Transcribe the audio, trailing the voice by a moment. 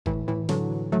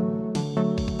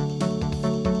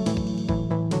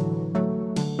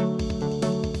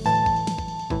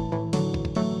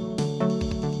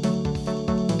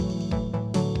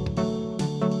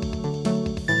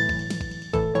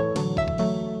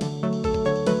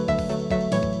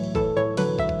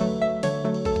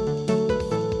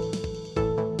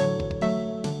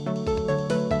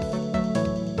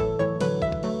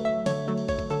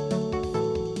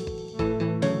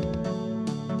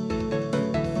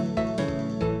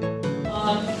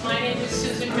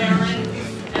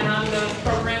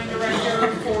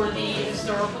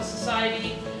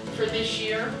Society for this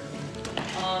year.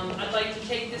 I'd like to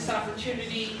take this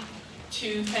opportunity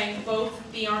to thank both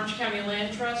the Orange County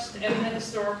Land Trust and the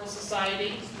Historical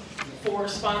Society for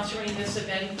sponsoring this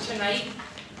event tonight.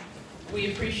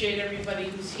 We appreciate everybody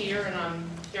who's here, and I'm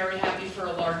very happy for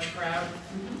a large crowd.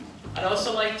 I'd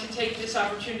also like to take this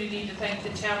opportunity to thank the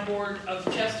Town Board of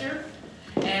Chester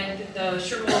and the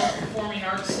Sugarloaf Performing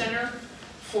Arts Center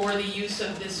for the use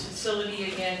of this facility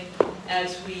again,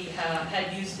 as we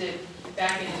had used it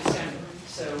back in December.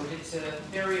 So it's a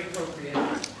very appropriate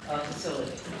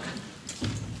facility.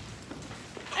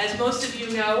 As most of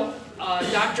you know,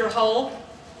 Dr.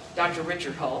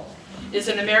 Richard Hull, is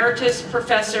an emeritus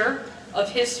professor of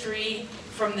history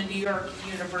from the New York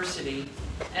University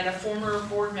and a former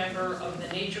board member of the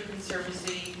Nature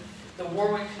Conservancy, the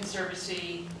Warwick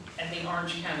Conservancy, and the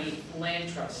Orange County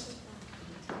Land Trust.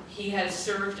 He has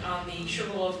served on the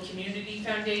Sugarloaf Community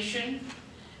Foundation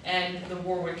and the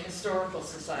Warwick Historical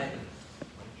Society.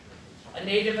 A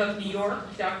native of New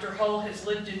York, Dr. Hull has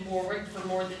lived in Warwick for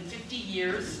more than 50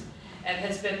 years and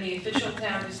has been the official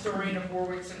town historian of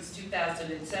Warwick since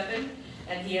 2007,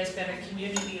 and he has been a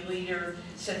community leader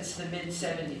since the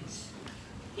mid-70s.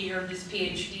 He earned his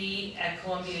PhD at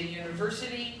Columbia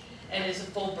University and is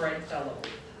a Fulbright Fellow.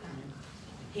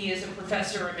 He is a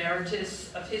professor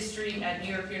emeritus of history at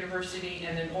New York University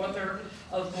and an author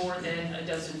of more than a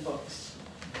dozen books.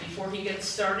 Before he gets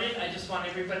started, I just want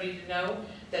everybody to know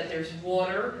that there's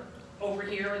water over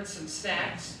here and some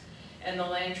snacks, and the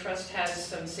Land Trust has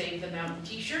some Save the Mountain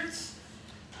t-shirts.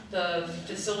 The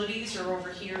facilities are over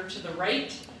here to the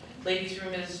right. Ladies'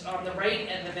 room is on the right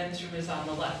and the men's room is on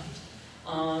the left.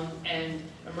 And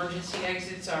emergency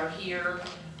exits are here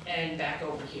and back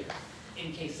over here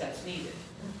in case that's needed.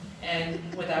 And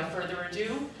without further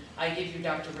ado, I give you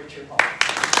Dr. Richard Hull.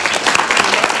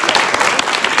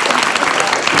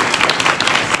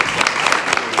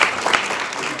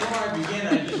 Before I begin,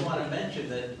 I just want to mention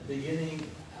that beginning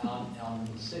on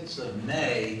the 6th of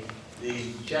May,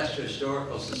 the Chester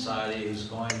Historical Society is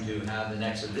going to have an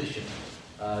exhibition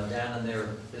down in their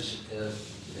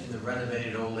in the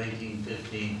renovated old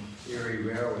 1815 Erie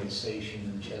Railway Station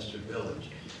in Chester Village.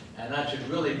 And that should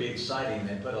really be exciting.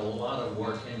 They put a lot of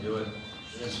work into it.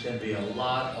 There's going to be a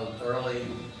lot of early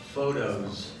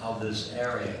photos of this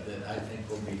area that I think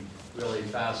will be really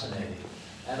fascinating.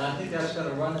 And I think that's going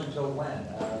to run until when?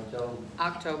 Until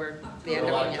October. The end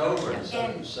of October.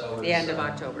 Yeah. So the end of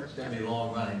October. It's going to be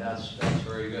long running. That's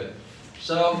very good.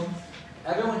 So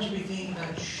everyone should be thinking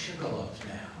about Sugarloaf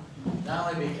now.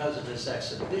 Not only because of this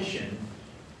exhibition,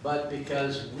 but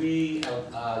because we,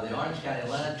 the Orange County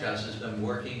Land Trust, has been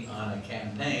working on a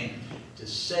campaign to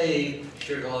save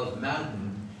Sugarloaf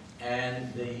Mountain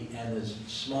and the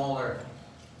smaller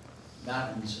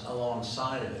mountains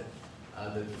alongside of it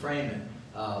that frame it.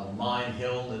 Mine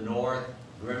Hill in the north,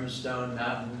 Grimstone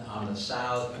Mountain on the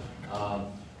south,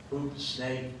 Hoop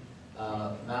Snake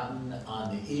Mountain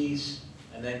on the east,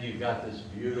 and then you've got this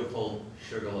beautiful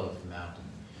Sugarloaf Mountain.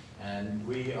 And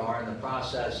we are in the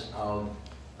process of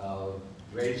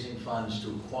raising funds to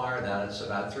acquire that. It's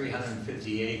about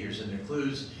 350 acres and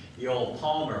includes the old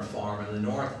Palmer farm in the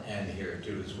north end here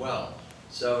too as well.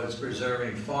 So it's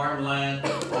preserving farmland,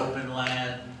 open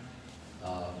land,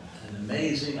 an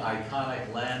amazing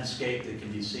iconic landscape that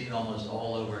can be seen almost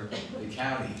all over the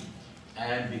county.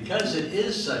 And because it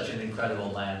is such an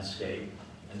incredible landscape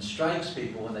and strikes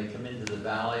people when they come into the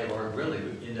valley or really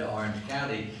into Orange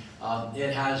County,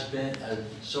 it has been a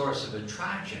source of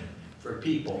attraction for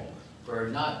people for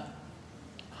not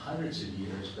hundreds of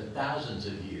years, but thousands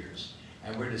of years.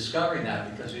 And we're discovering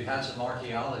that because we've had some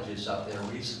archaeologists up there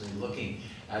recently looking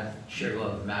at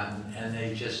Sugarloaf Mountain, and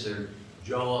their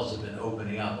jaws have been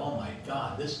opening up. Oh my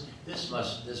God, this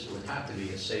would have to be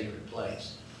a sacred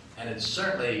place. And it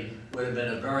certainly would have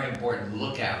been a very important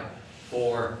lookout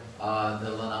for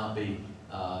the Lenape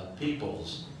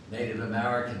peoples, Native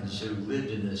Americans who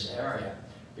lived in this area,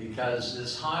 because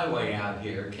this highway out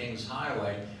here, King's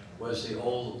Highway, was the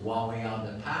old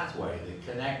Wawayanda pathway that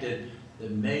connected the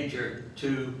major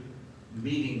two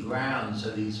meeting grounds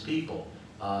of these people,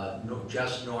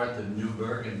 just north of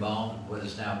Newburgh and what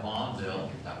is now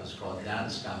Bonneville, that was called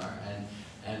Danscomer,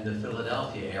 and the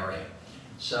Philadelphia area.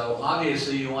 So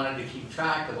obviously you wanted to keep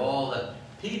track of all the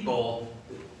people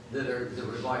that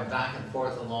were going back and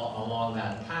forth along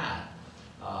that path.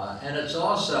 And it's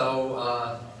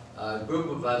also, a group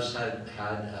of us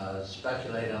had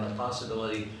speculated on the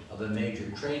possibility of a major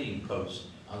trading post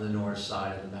on the north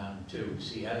side of the mountain too. We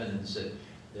see evidence that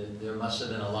there must have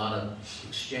been a lot of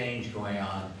exchange going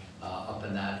on up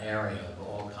in that area of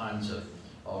all kinds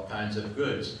of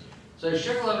goods. So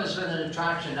Sugarloaf has been an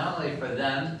attraction not only for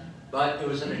them but it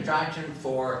was an attraction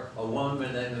for a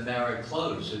woman in the Merritt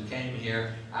Close who came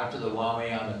here after the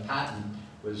Wawayanda patent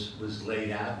was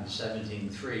laid out in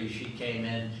 1703. She came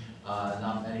in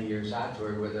not many years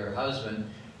afterward with her husband,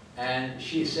 and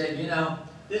she said, you know,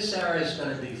 this area is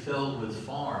going to be filled with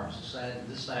farms.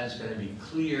 This land is going to be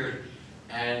cleared,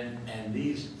 and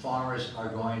these farmers are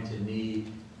going to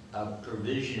need a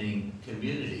provisioning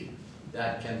community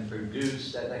that can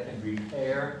produce, that can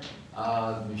repair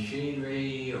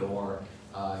machinery, or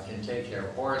can take care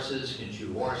of horses, can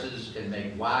shoe horses, can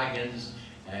make wagons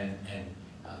and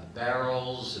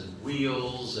barrels and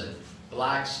wheels, and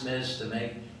blacksmiths to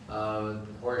make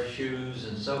horseshoes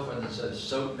and so forth, and so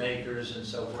soap makers and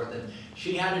so forth. And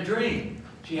she had a dream.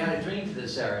 She had a dream for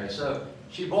this area, so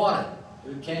she bought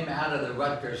it. It came out of the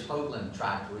Rutgers-Hoagland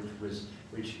tract,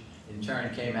 which in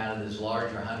turn came out of this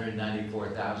larger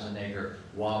 194,000-acre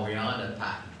Wawayanda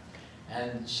patent.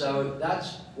 And so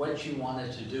that's what she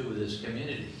wanted to do with this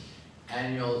community.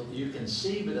 And you can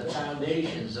see by the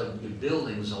foundations of the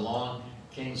buildings along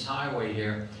Kings Highway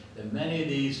here that many of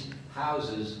these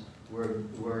houses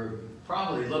were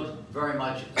probably looked very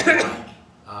much alike.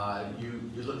 You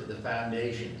look at the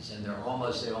foundations, and they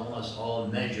almost all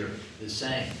measure the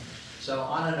same. So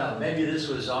I don't know. Maybe this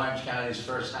was Orange County's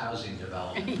first housing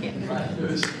development.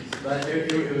 But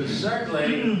it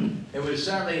was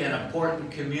certainly an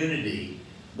important community,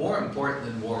 more important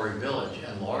than Warwick Village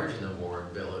and larger than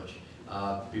Warwick Village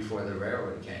before the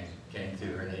railroad came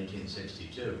through in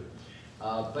 1862.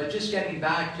 But just getting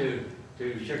back to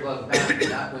Sugarloaf Mountain,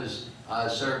 that was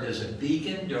served as a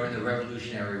beacon during the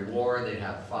Revolutionary War. They'd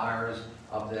have fires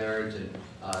up there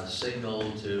to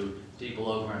signal to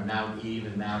people over on Mount Eve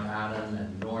and Mount Adam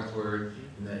and northward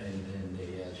in the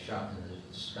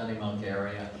Scunnamunk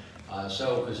area.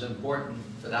 So it was important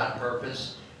for that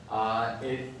purpose.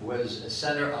 It was a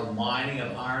center of mining,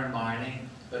 of iron mining,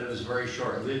 but it was very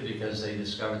short-lived because they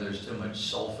discovered there's too much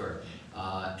sulfur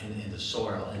in the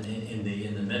soil and in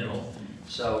the mineral.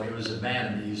 So it was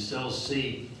abandoned. You still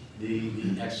see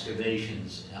the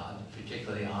excavations,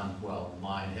 particularly on, well,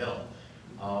 Mine Hill.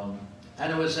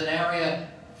 And it was an area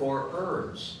for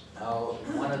herbs.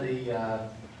 One of the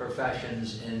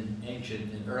professions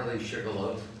in early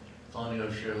Sugarloaf,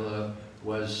 colonial Sugarloaf,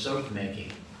 was soap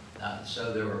making.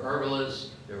 So there were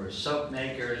herbalists, there were soap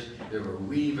makers, there were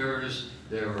weavers,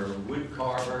 there were wood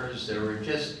carvers, there were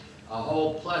just a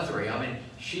whole plethora. I mean,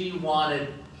 she wanted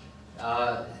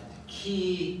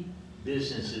key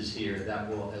businesses here that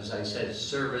will, as I said,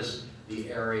 service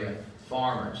the area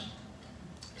farmers.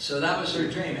 So that was her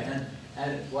dream.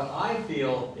 And what I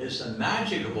feel is the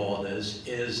magic of all this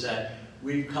is that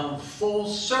we've come full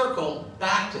circle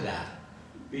back to that.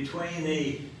 Between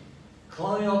the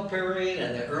colonial period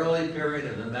and the early period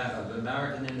of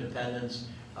American independence,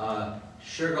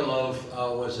 Sugarloaf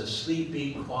was a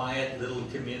sleepy, quiet little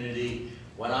community.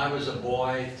 When I was a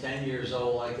boy, 10 years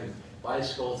old, I could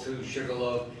bicycle through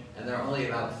Sugarloaf, and there are only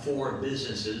about 4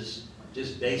 businesses,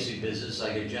 just basic business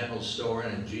like a general store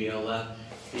and a GLF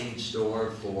feed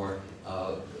store for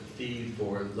feed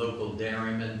for local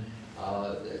dairymen.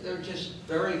 There are just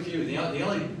very few. The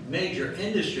only major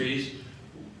industries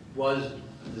was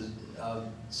the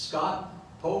Scott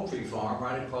Poultry Farm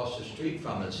right across the street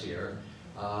from us here.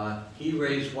 He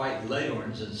raised white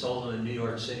leghorns and sold them in New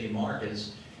York City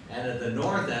markets. And at the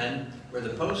north end, where the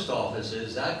post office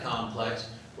is, that complex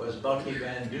was Bucky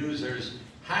Van Duzer's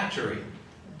hatchery.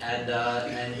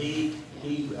 And he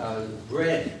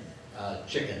bred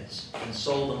chickens and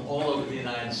sold them all over the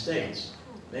United States.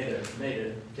 Made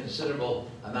a considerable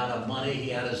amount of money. He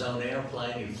had his own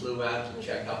airplane. He flew out to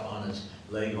check up on his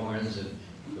leghorns in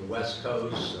the West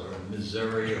Coast or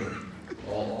Missouri or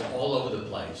all over the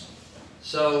place.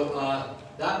 So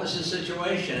that was the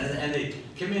situation. And the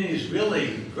community's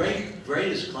really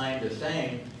greatest claim to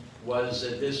fame was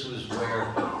that this was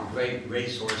where the great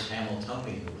racehorse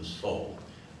Hamiltonian was foaled.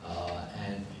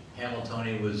 And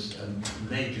Hamiltonian was a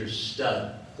major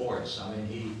stud horse. I mean,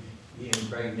 he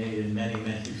impregnated many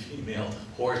female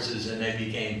horses, and they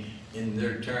became, in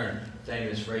their turn,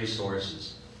 famous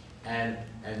racehorses. And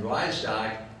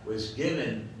Rysdach was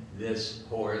given this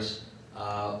horse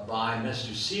by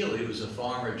Mr. Seeley, who was a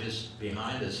farmer just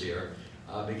behind us here,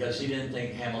 because he didn't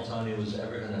think Hamiltonian was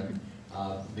ever going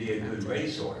to be a good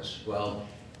racehorse. Well,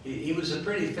 he was a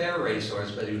pretty fair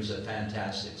racehorse, but he was a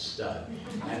fantastic stud.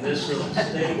 And this little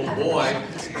stable boy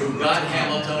who got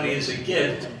Hamiltonian as a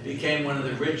gift became one of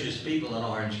the richest people in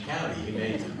Orange County. He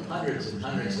made hundreds and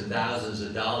hundreds of thousands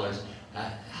of dollars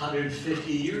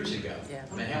 150 years ago. Yeah.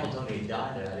 I mean, Hamiltonian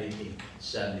died in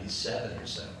 1877 or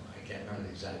so. I can't remember the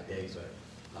exact date,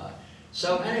 but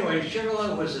so anyway,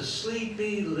 Sugarloaf was a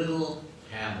sleepy little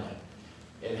hamlet.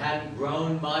 It hadn't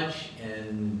grown much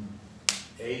in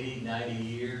 80, 90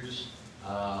 years,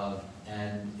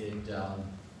 and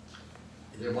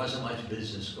there wasn't much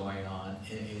business going on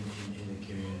in the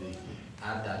community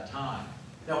at that time.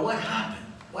 Now, what happened?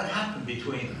 What happened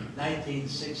between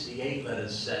 1968, let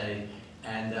us say,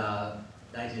 and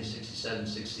 1967,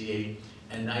 68,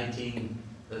 and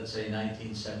let's say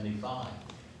 1975?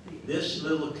 This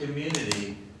little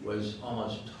community was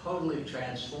almost totally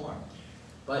transformed,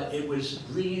 but it was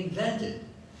reinvented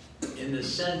in the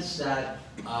sense that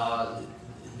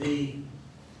those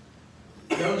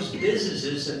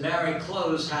businesses that Mary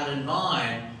Close had in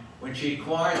mind when she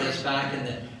acquired this back in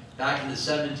the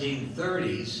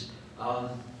 1730s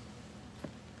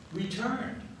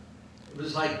returned. It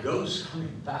was like ghosts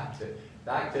coming back to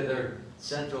their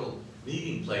central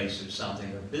meeting place or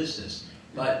something, or business.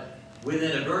 But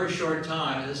within a very short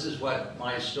time, and this is what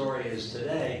my story is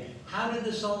today, how did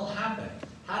this all happen?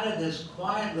 How did this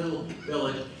quiet little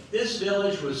village, this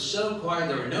village was so quiet,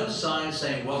 there were no signs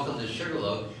saying welcome to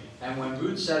Sugarloaf, and when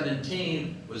Route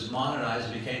 17 was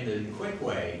modernized, it became the quick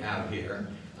way out here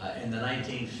in the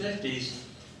 1950s,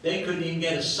 they couldn't even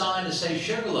get a sign to say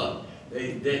Sugarloaf.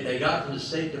 They got from the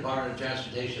State Department of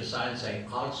Transportation a sign saying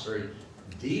Oxford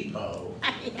Depot,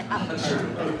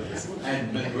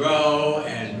 and Monroe,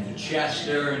 and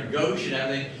Chester, and Goshen,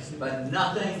 everything, but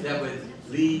nothing that would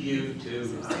lead you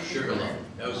to Sugarloaf.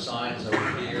 No signs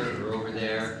over here or over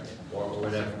there or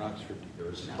whatever. There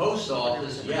was a post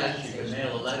office, yes, you could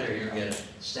mail a letter here and get a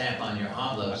stamp on your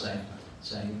envelope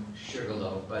saying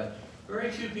Sugarloaf, but very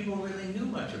few people really knew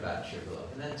much about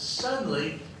Sugarloaf. And then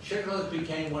suddenly, Sugarloaf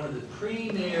became one of the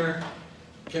premier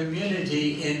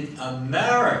community in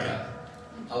America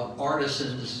of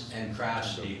artisans and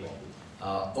craftspeople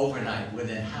overnight,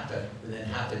 within half a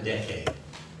decade.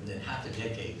 Within half a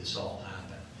decade, this all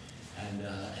happened,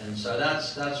 and so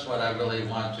that's what I really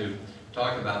want to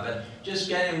talk about. But just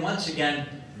getting once again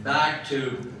back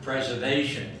to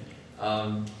preservation,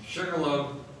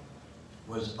 Sugarloaf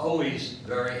was always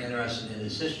very interested in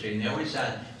its history, and they always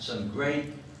had some great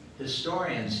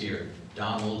historians here.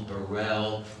 Donald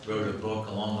Burrell wrote a book,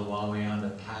 Along the Way on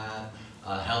the Path.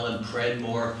 Helen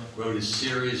Predmore wrote a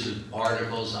series of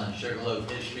articles on Sugarloaf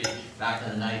history back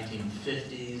in the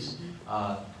 1950s.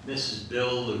 Mrs.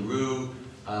 Bill LaRue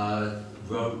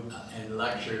wrote and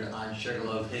lectured on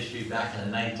Sugarloaf history back in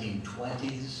the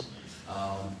 1920s.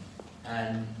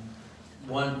 And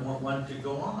one could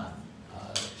go on.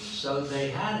 So they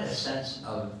had a sense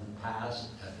of the past,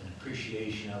 an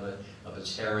appreciation of it, of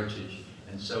its heritage,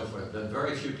 and so forth. But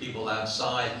very few people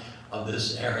outside of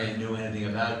this area knew anything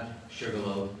about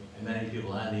Sugarloaf, and many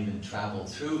people hadn't even traveled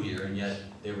through here, and yet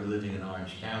they were living in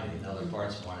Orange County, in other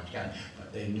parts of Orange County,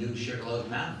 but they knew Sugarloaf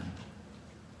Mountain.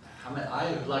 I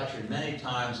have lectured many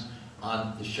times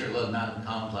on the Sugarloaf Mountain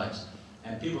complex,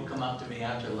 and people come up to me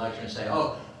after the lecture and say,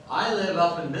 oh, I live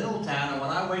up in Middletown, and when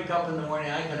I wake up in the morning,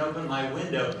 I can open my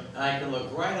window, and I can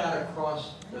look right out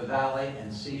across the valley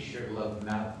and see Sugarloaf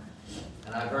Mountain.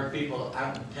 And I've heard people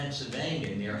out in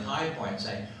Pennsylvania, near High Point,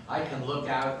 saying, I can look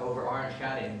out over Orange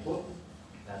County and whoop,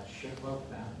 that's Sugarloaf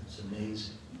Mountain. It's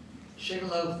amazing.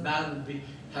 Sugarloaf Mountain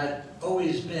had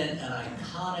always been an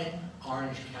iconic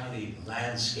Orange County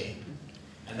landscape.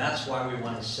 And that's why we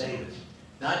want to save it.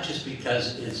 Not just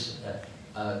because it's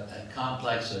a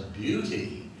complex of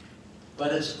beauty,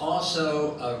 but it's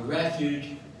also a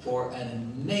refuge for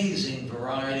an amazing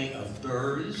variety of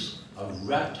birds, of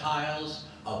reptiles,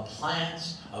 of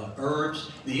plants, of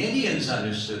herbs. The Indians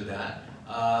understood that.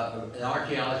 An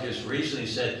archaeologist recently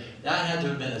said that had to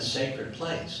have been a sacred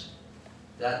place.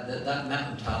 That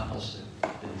mountaintop must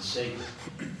have been sacred.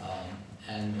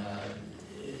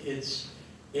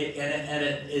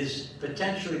 It is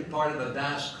potentially part of a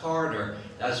vast corridor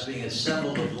that's being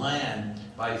assembled of land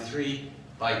by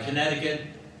Connecticut,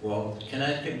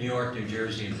 Connecticut, New York, New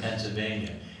Jersey, and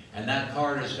Pennsylvania. And that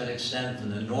corridor is going to extend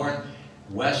from the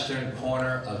northwestern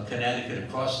corner of Connecticut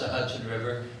across the Hudson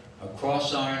River,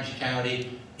 across Orange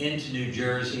County, into New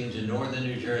Jersey, into northern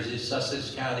New Jersey,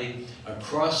 Sussex County,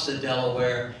 across the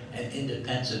Delaware, and into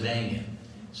Pennsylvania.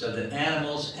 So that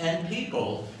animals and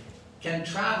people can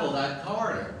travel that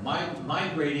corridor.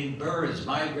 Migrating birds,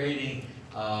 migrating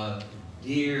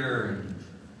deer and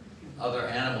other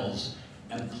animals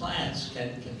and plants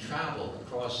can travel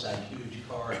across that huge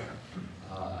corridor.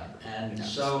 And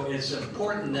so it's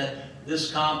important that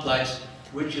this complex,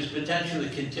 which is potentially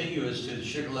contiguous to the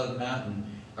Sugarloaf Mountain,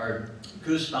 or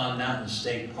Goosebaum Mountain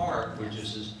State Park, which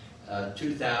is a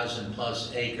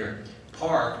 2,000+ acre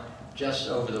park just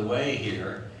over the way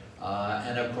here.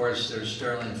 And of course, there's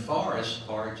Sterling Forest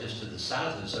Park just to the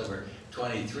south. It's over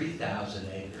 23,000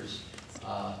 acres.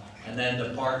 and then the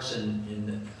parks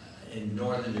in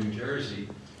northern New Jersey.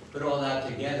 Put all that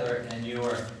together, and you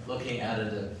are looking at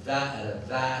a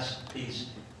vast piece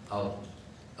of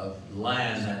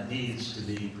land that needs to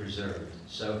be preserved.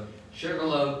 So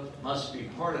Sugarloaf must be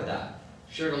part of that.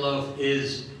 Sugarloaf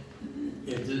is,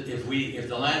 if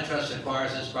the land trust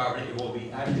acquires this property, it will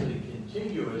be actually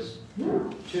contiguous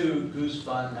to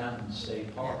Goosebud Mountain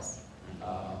State Park,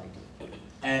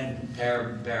 and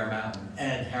Bear Mountain,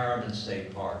 and Harriman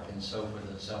State Park, and so forth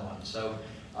and so on. So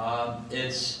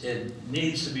it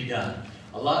needs to be done.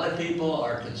 A lot of people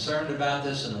are concerned about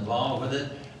this and involved with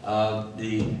it.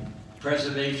 The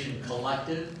Preservation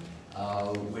Collective,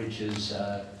 which is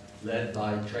led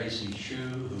by Tracy Shue,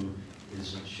 who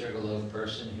is a Sugarloaf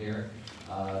person here.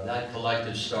 That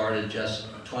collective started just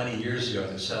 20 years ago.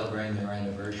 They're celebrating their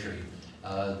anniversary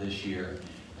this year.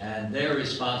 And they're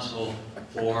responsible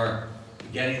for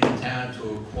getting the town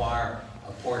to acquire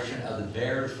a portion of the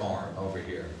Baird Farm over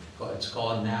here. It's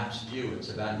called Knapp's View. It's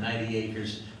about 90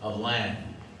 acres of land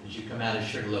as you come out of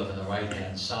Sugarloaf on the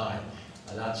right-hand side.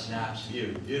 That's Knapp's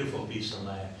View, beautiful piece of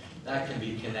land. That can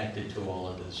be connected to all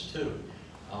of this too.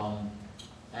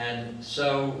 And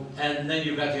then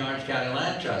you've got the Orange County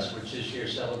Land Trust, which this year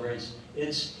celebrates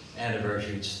its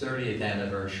anniversary, its 30th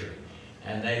anniversary.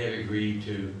 And they have agreed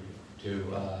to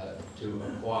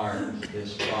acquire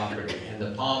this property. And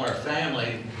the Palmer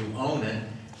family who own it,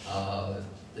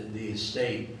 the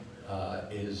estate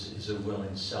is a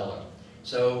willing seller.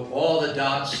 So all the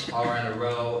dots are in a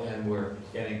row, and we're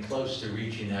getting close to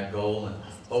reaching that goal, and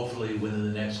hopefully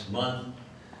within the next month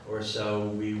or so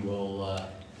we will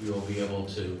be able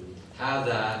to have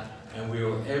that, and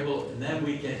then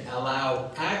we can allow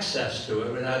access to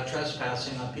it without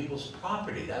trespassing on people's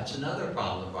property. That's another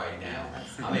problem right now.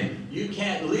 I mean, you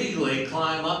can't legally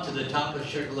climb up to the top of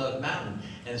Sugarloaf Mountain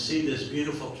and see this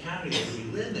beautiful county that we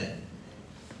live in.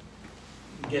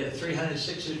 You get a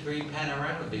 360-degree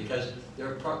panorama because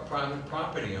they're private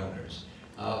property owners.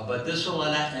 But this will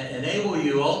enable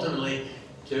you ultimately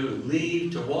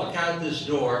to walk out this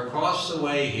door, cross the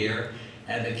way here,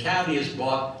 and the county has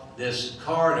bought this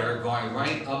corridor going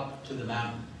right up to the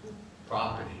mountain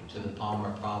property, to the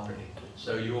Palmer property.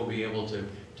 So you will be able to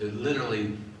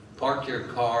literally park your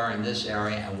car in this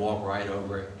area and walk right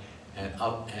over it and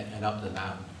up the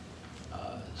mountain.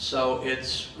 So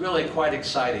it's really quite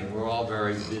exciting. We're all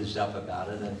very buzzed up about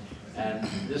it, and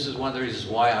this is one of the reasons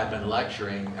why I've been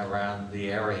lecturing around the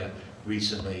area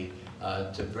recently,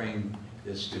 to bring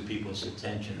this to people's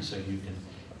attention, so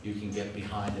you can get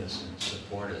behind us and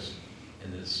support us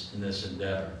in this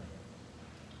endeavor.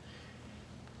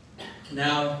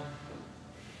 Now,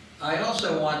 I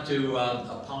also want to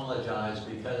apologize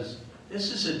because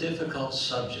this is a difficult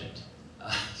subject,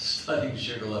 studying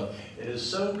Sugarloaf. It is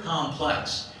so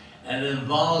complex, and it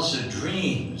involves the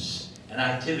dreams and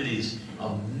activities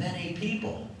of many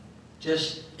people.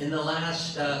 Just in the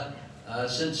last,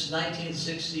 since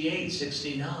 1968,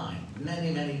 69,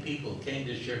 many people came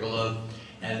to Sugarloaf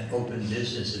and opened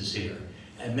businesses here.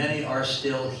 And many are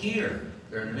still here.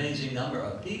 There are an amazing number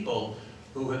of people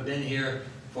who have been here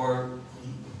for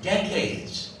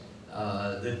decades.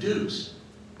 The Dukes,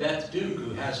 Beth Duke,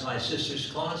 who has My Sister's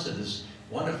Closet, this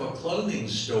wonderful clothing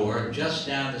store just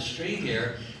down the street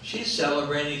here, she's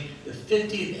celebrating the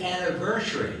 50th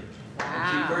anniversary. Wow. When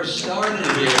she first started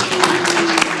here, her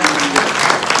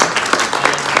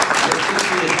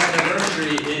 50th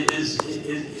anniversary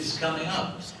is coming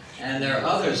up. And there are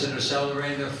others that are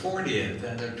celebrating their 40th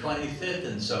and their 25th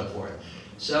and so forth.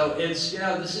 So it's,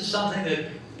 this is something that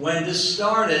when this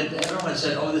started, everyone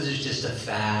said, oh, this is just a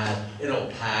fad, it'll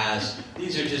pass.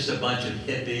 These are just a bunch of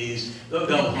hippies, they'll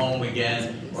go home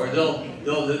again, or they'll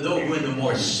go into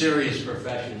more serious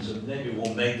professions and maybe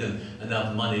we'll make them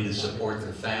enough money to support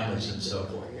their families and so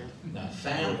forth. Now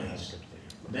families,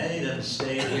 many of them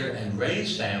stayed here and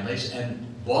raised families and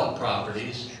bought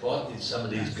properties, bought some of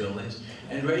these buildings,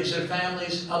 and raised their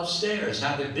families upstairs,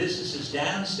 have their businesses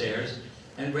downstairs,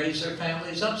 and raise their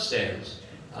families upstairs.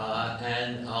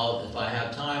 And if I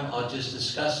have time, I'll just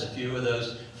discuss a few of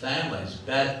those families.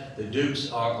 Beth, the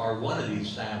Dukes are one of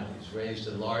these families, raised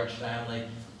a large family,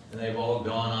 and they've all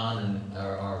gone on and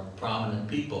are prominent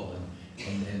people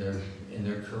in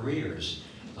their careers.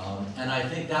 And I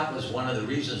think that was one of the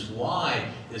reasons why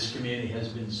this community has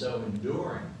been so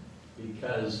enduring,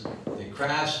 because the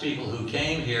craftspeople who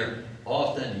came here,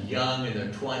 often young, in their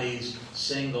 20s,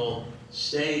 single,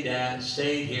 stayed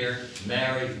here,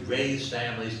 married, raised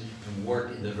families, and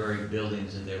worked in the very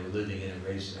buildings that they were living in and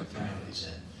raising their families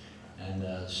in.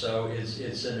 And so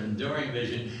it's an enduring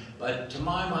vision, but to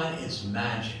my mind, it's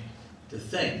magic to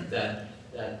think that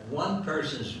that one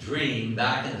person's dream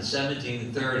back in the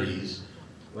 1730s,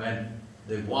 when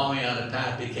the Wamiana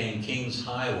Path became King's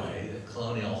Highway, the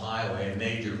colonial highway, a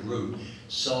major route,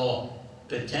 saw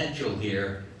potential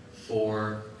here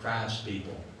for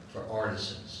craftspeople, for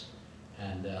artisans,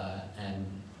 and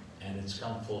it's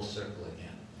come full circle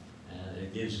again, and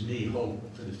it gives me hope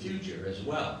for the future as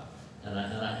well. And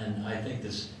I think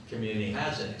this community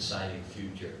has an exciting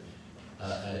future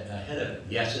ahead of it.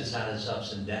 Yes, it's had its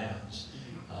ups and downs.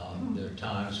 There are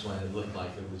times when it looked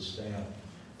like it was failing,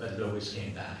 but it always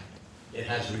came back. It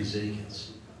has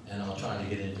resilience, and I'll try to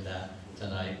get into that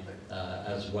tonight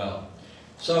as well.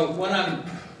 So what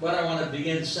I want to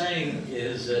begin saying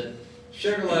is that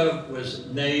Sugarloaf was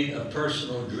made of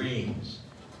personal dreams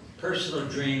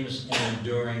and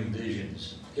enduring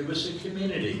visions. It was a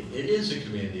community, it is a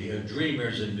community of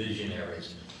dreamers and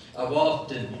visionaries, of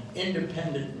often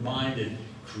independent-minded,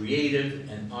 creative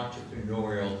and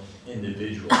entrepreneurial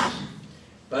individuals.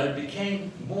 But it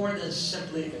became more than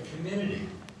simply a community.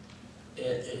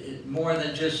 More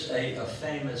than just a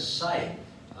famous site.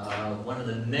 One of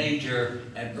the major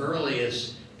and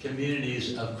earliest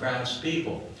communities of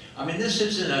craftspeople. I mean, this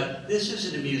isn't a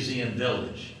museum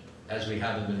village, as we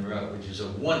have in Monroe, which is a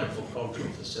wonderful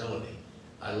cultural facility.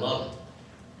 I love it.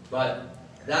 But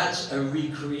that's a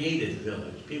recreated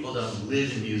village. People don't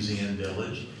live in Museum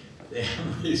Village. They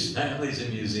have these families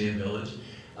in Museum Village.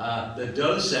 The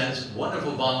docents,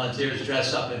 wonderful volunteers,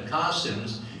 dress up in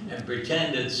costumes and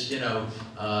pretend it's,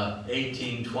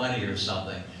 1820 or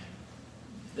something.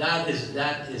 That is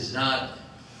not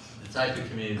the type of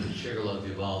community that Sugarloaf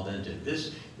evolved into.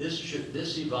 This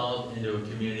evolved into a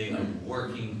community of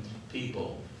working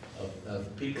people,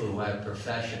 of people who have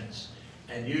professions,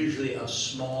 and usually of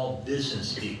small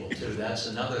business people too. That's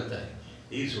another thing.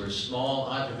 These were small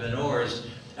entrepreneurs.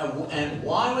 And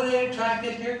why were they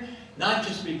attracted here? Not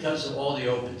just because of all the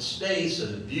open space or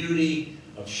the beauty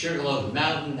of Sugarloaf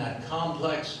Mountain. That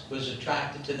complex was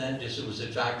attracted to them, just as it was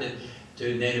attracted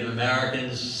to Native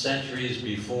Americans centuries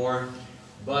before.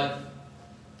 But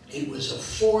it was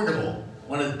affordable.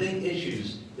 One of the big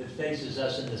issues that faces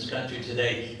us in this country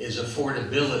today is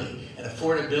affordability. And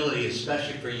affordability,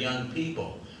 especially for young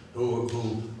people who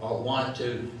want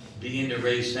to begin to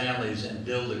raise families and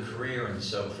build a career and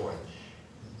so forth.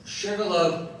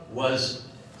 Sugarloaf was,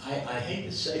 I hate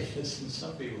to say this, and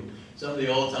some of the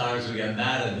old timers will get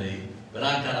mad at me, but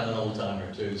I'm kind of an old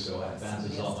timer too, so I bounce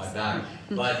this off my back.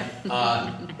 But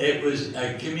it was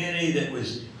a community that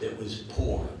was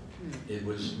poor. It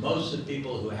was most of the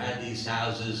people who had these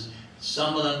houses.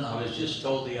 Some of them, I was just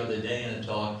told the other day in a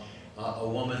talk, a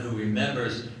woman who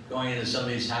remembers going into some of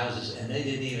these houses and they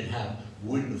didn't even have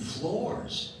wooden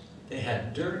floors. They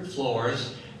had dirt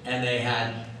floors, and they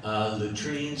had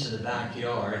latrines in the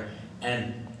backyard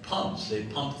and pumps. They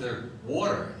pumped their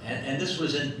water. And this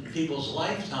was in people's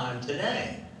lifetime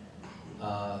today.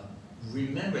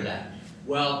 Remember that.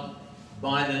 Well,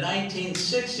 by the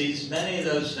 1960s, many of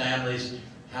those families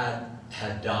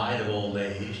had died of old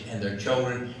age, and their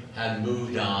children had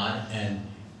moved on and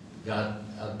got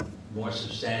a more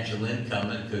substantial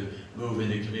income and could move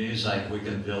into communities like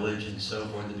Wickham Village and so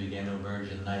forth that began to emerge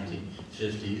in the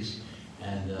 1950s.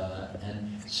 And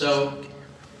so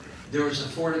there was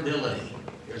affordability.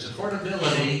 There's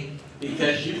affordability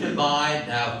because you could buy,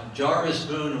 now Jarvis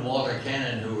Boone and Walter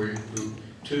Cannon, who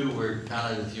two were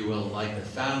kind of, if you will, like the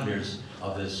founders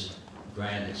of this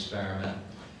grand experiment,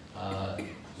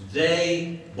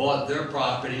 they bought their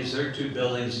properties, their two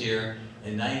buildings here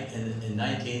in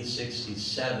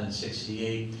 1967,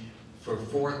 68 for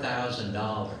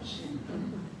 $4,000.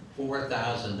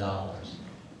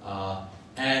 $4,000.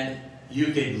 And you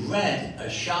could rent a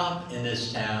shop in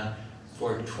this town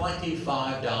for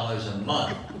 $25 a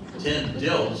month. Tim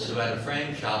Diltz, who had a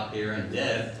frame shop here, and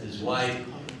Deb, his wife,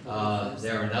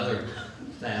 they're another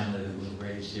family that was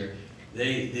raised here.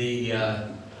 They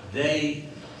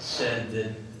said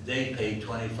that they paid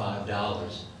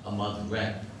 $25 a month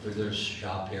rent for their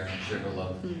shop here in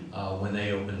Sugarloaf when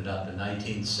they opened it up in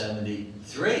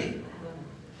 1973.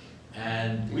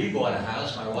 And we bought a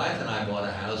house, my wife and I bought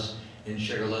a house in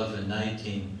Sugarloaf in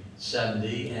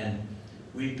 1970, and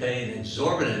we paid an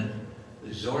exorbitant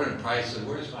price of,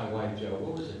 where's my wife, Joe?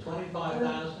 What was it,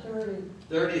 $25,000?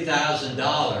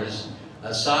 $30,000.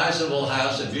 A sizable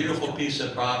house, a beautiful piece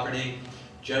of property.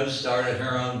 Jo started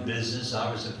her own business.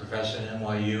 I was a professor at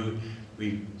NYU.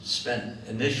 We spent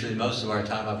initially most of our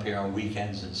time up here on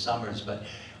weekends and summers, but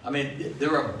I mean,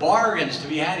 there are bargains to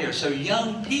be had here. So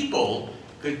young people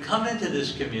could come into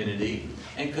this community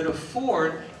and could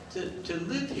afford to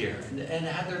live here and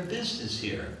have their business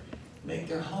here, make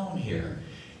their home here.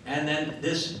 And then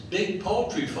this big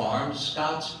poultry farm,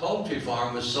 Scott's Poultry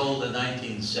Farm, was sold in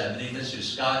 1970. Mr.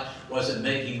 Scott wasn't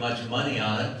making much money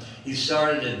on it. He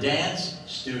started a dance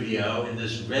studio in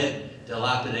this red,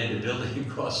 dilapidated building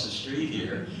across the street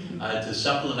here to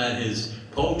supplement his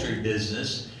poultry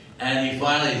business. And he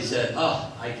finally said,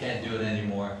 oh, I can't do it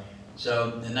anymore. So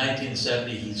in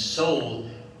 1970, he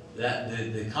sold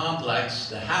the complex,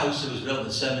 the house. It was built in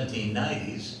the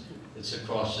 1790s. It's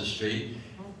across the street.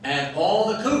 And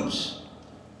all the coops.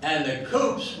 And the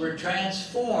coops were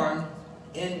transformed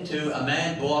into, a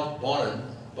man bought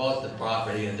the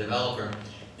property, a developer,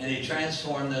 and he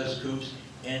transformed those coops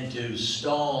into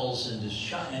stalls, into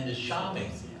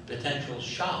shopping, potential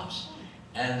shops.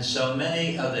 And so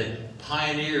many of the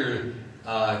pioneer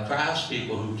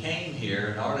craftspeople who came here,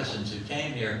 and artisans who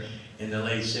came here in the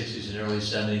late 60s and early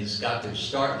 70s, got their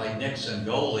start, like Nick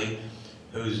Sangoli,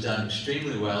 who's done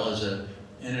extremely well as an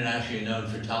internationally known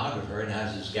photographer and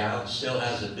has his gallery, still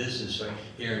has a business right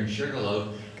here in Sugarloaf.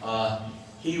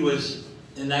 He was,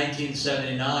 in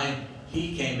 1979,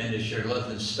 he came into Sugarloaf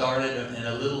and started in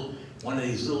one of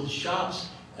these little shops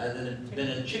that had been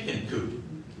a chicken coop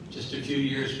just a few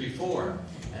years before.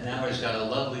 And now he's got a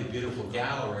lovely, beautiful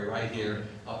gallery right here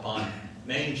up on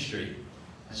Main Street.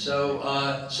 So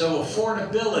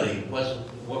affordability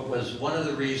was one of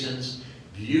the reasons.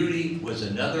 Beauty was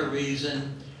another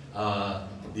reason.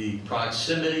 The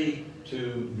proximity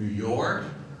to New York.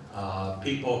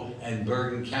 People in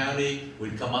Bergen County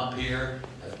would come up here.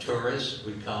 Tourists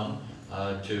would come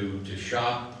to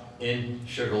shop in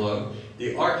Sugarloaf.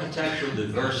 The architectural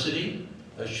diversity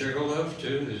of Sugarloaf,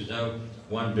 too. There's no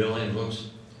one building looks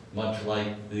much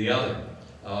like the other.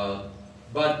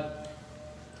 But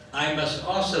I must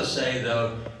also say,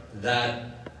 though,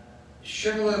 that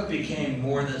Sugarloaf became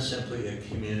more than simply a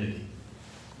community.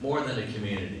 More than a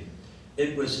community.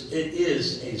 It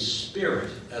is a spirit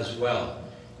as well.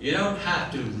 You don't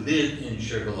have to live in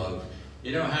Sugarloaf.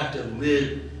 You don't have to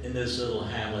live in this little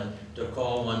hamlet to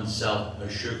call oneself a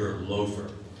sugar loafer.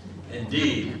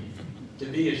 Indeed, to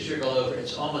be a sugar loafer,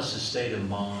 it's almost a state of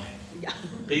mind. Yeah.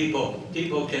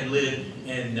 People can live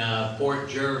in Port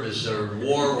Jervis or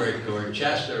Warwick or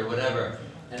Chester or whatever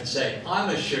and say, I'm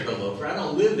a sugar loafer. I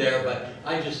don't live there, but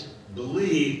I just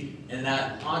believe in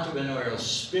that entrepreneurial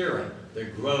spirit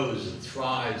that grows and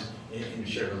thrives in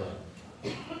Sugarloaf.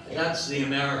 That's the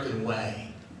American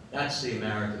way. That's the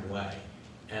American way.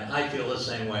 And I feel the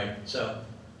same way. So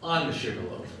I'm a sugar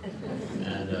loafer.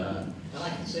 And I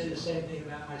can say the same thing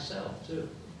about myself, too.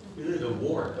 We live in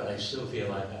Warwick, but I still feel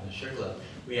like I'm a sugar loafer.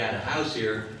 We had a house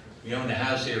here. We owned a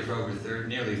house here for over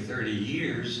nearly 30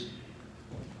 years.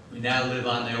 We now live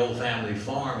on the old family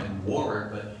farm in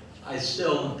Warwick, but I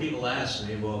still, when people ask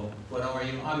me, well, what are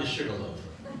you? I'm a sugar loafer.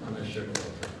 I'm a sugar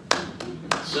loafer.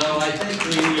 So I think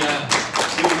we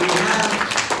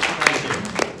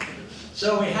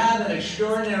have an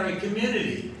extraordinary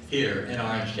community here in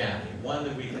Orange County, one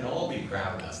that we can all be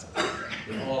proud of.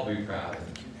 We can all be proud of.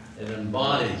 It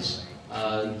embodies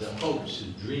the hopes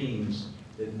and dreams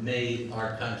that made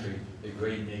our country the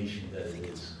great nation that it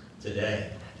is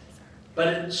today.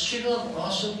 But Sugarloaf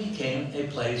also became a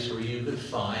place where you could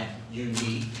find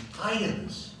unique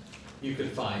items. You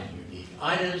could find unique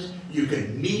items. You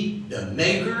could meet the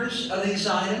makers of these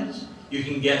items. You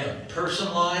can get a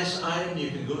personalized item. You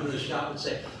can go into the shop and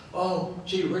say, oh,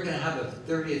 gee, we're going to have a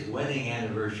 30th wedding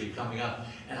anniversary coming up,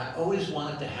 and I always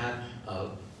wanted to have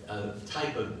a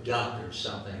type of duck or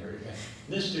something. Or,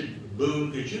 Mr.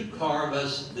 Boone, could you carve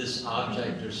us this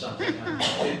object or something?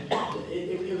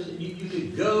 You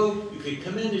could go, you could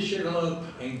come into Sugarloaf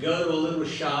and go to a little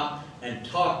shop and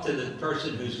talk to the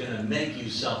person who's going to make you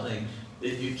something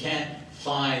that you can't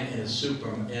find in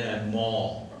a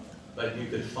mall. But you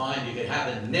could have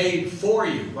it made for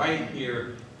you right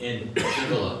here in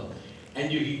Sugarloaf.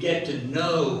 And you could get to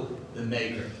know the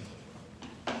maker.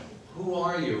 Who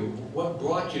are you? What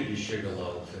brought you to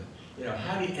Sugarloaf? And,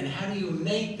 how do you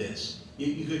make this?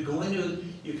 You could go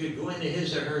into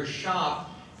his or her shop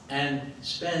and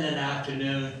spend an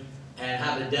afternoon and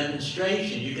have a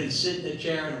demonstration. You can sit in the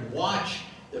chair and watch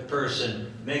the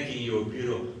person making you a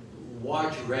beautiful.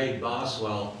 Watch Ray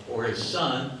Boswell or his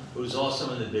son, who's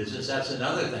also in the business. That's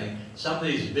another thing. Some of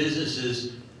these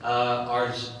businesses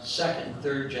are second and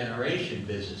third generation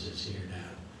businesses here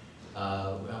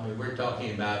now. I mean, we're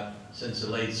talking about since the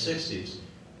late 60s.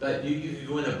 But you could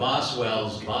go into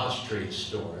Boswell's Boss Street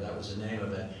store, that was the name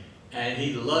of it, and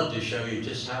he loved to show you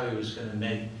just how he was going to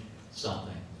make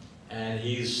something. And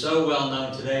he's so well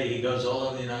known today, he goes all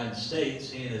over the United States,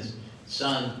 he and his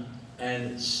son,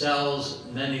 and sells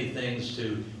many things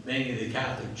to mainly the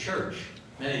Catholic Church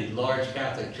many large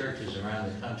Catholic churches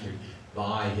around the country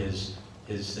buy his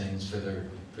things for their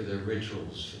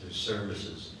rituals, for their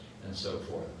services, and so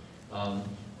forth.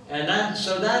 And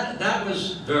that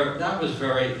was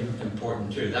very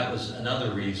important too. That was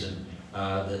another reason,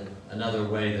 another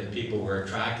way that people were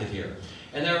attracted here,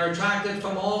 and they were attracted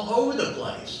from all over the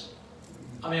place.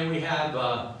 I mean, we have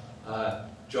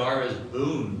Jarvis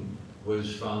Boone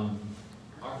was from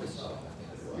Arkansas, I think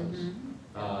it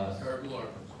was. Arable,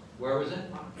 Arkansas. Where was it?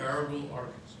 Arable,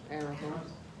 Arkansas.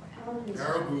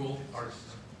 Arable,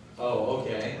 Arkansas. Oh,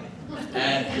 okay.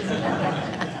 And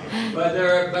but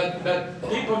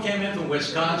people came in from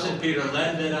Wisconsin. Peter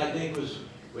Lendman, I think, was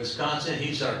Wisconsin.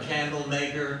 He's our candle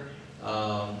maker.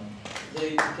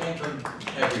 They came from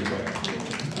everywhere,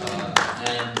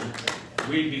 and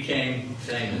we became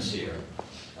famous here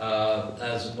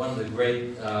as one of the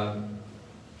great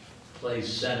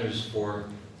centers for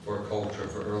culture,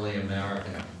 for early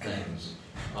American things.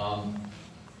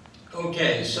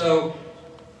 Okay, so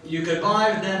you could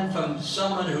buy them from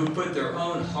someone who put their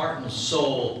own heart and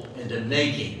soul into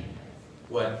making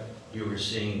what you were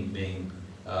seeing being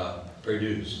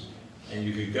produced. And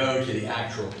you could go to the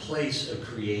actual place of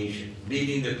creation,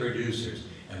 meeting the producers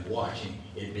and watching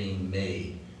it being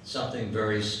made. Something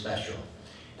very special.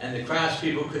 And the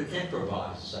craftspeople could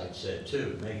improvise, as I said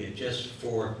too, make it just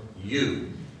for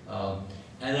you.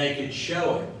 And they could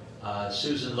show it.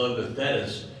 Susan Loaf,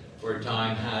 for a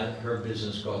time, had her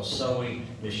business called Sewing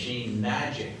Machine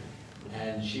Magic.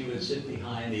 And she would sit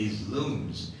behind these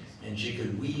looms and she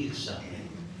could weave something,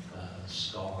 a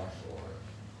scarf or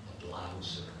a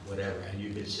blouse or whatever. And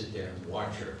you could sit there and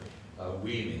watch her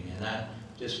weaving. And that,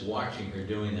 just watching her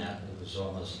doing that, it was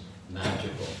almost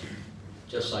magical.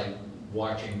 Just like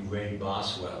watching Ray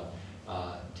Boswell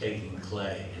taking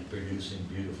clay and producing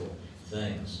beautiful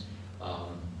things.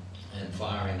 And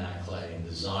firing that clay and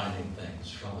designing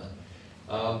things from it.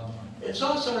 It's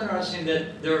also interesting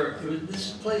that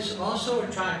this place also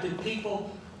attracted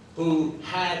people who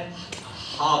had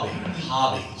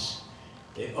hobbies.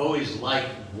 They always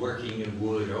liked working in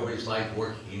wood, always liked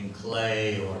working in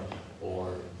clay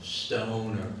or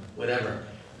stone or whatever.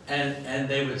 And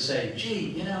they would say,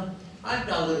 gee, you know, I've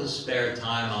got a little spare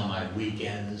time on my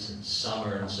weekends and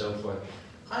summer and so forth.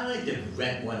 I'd like to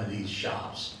rent one of these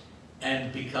shops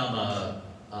and become a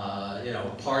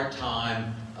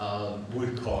part-time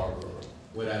wood carver or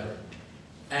whatever.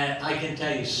 And I can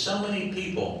tell you, so many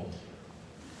people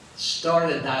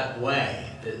started that way.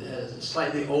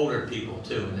 Slightly older people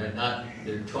too, and they're not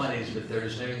their 20s, but they're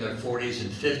in their 40s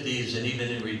and 50s, and even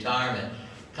in retirement,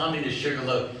 coming to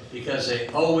Sugarloaf because they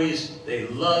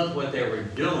loved what they were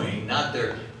doing, not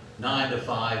their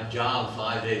 9-to-5 job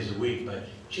 5 days a week, but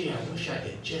gee, I wish I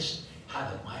could just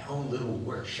have my own little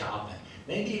workshop and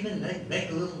maybe even make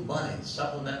a little money and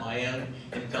supplement my own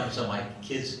income so my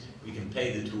kids, we can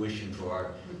pay the tuition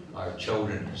for our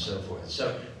children and so forth.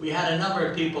 So we had a number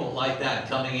of people like that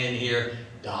coming in here,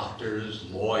 doctors,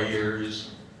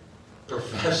 lawyers,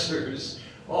 professors,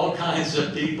 all kinds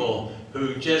of people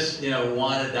who just,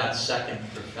 wanted that second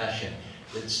profession.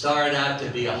 It started out to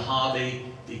be a hobby,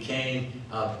 became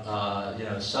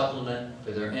a supplement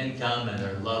for their income and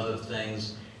their love of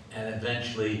things, and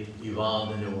eventually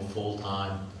evolved into a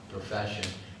full-time profession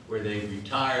where they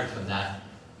retired from that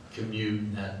commute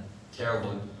and that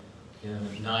terrible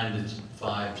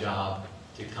 9-to-5 job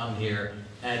to come here.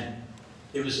 And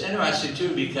it was interesting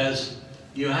too because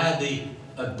you had the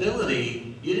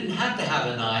ability, you didn't have to have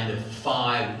a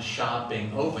 9-to-5 shop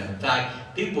being open. In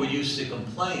fact, people used to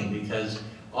complain because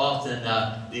often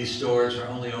these stores are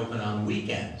only open on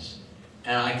weekends.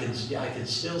 And I could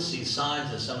still see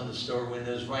signs in some of the store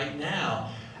windows right now,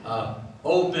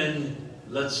 open,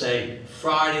 let's say,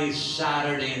 Friday,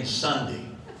 Saturday, and Sunday.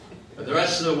 But the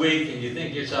rest of the week, and you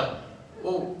think to yourself,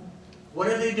 well, what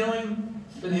are they doing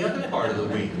for the other part of the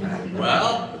week?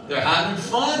 Well, they're having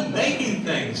fun making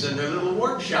things in their little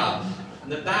workshop in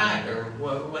the back or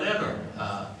whatever.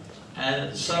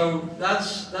 And so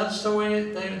that's the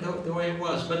way it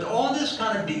was. But all this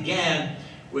kind of began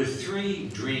with 3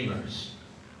 dreamers.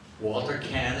 Walter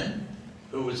Cannon,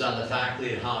 who was on the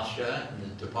faculty at Hofstra in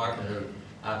the Department of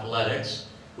Athletics,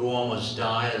 who almost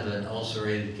died of an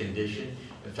ulcerated condition.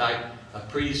 In fact, a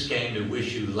priest came to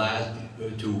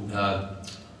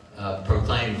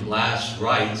proclaim last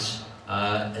rites.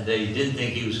 They didn't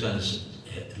think he was going to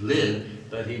live,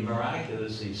 but he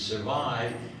miraculously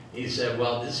survived. He said,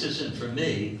 well, this isn't for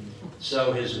me.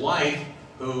 So his wife,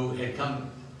 who had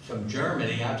come from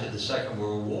Germany after the Second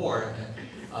World War,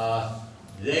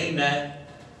 they met,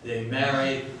 they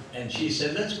married, and she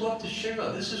said, let's go up to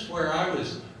Sugarloaf. This is where I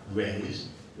was raised.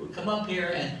 come up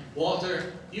here and,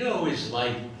 Walter, you always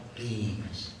like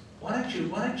beams. Why don't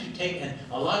you take, and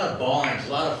a lot of barns,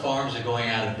 a lot of farms are going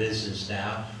out of business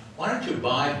now. Why don't you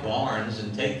buy barns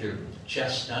and take their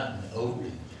chestnut and oak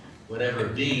and whatever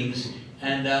beams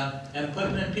and put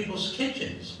them in people's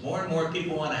kitchens. More and more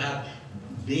people want to have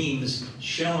beams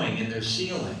showing in their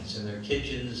ceilings, in their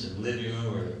kitchens and living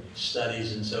room or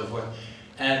studies and so forth.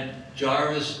 And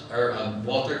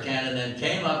Walter Cannon then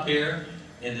came up here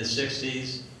in the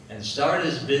 60s and started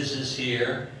his business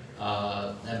here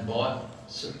and bought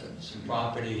some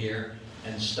property here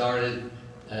and started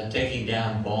taking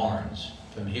down barns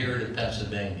from here to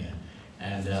Pennsylvania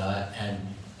and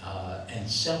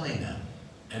selling them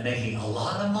and making a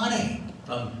lot of money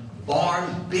from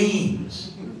barn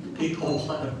beams. People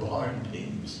wanted barn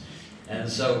beams. And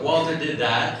so Walter did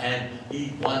that, and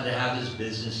he wanted to have his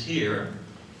business here,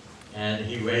 and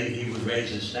he would raise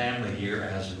his family here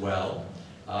as well.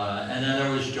 And then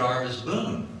there was Jarvis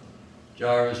Boone.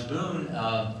 Jarvis Boone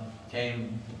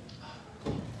came,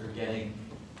 forgetting,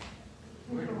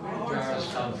 where did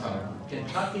Jarvis come from?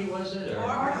 Kentucky, was it? Or?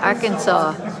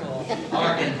 Arkansas.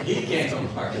 He came from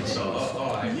Arkansas. Oh,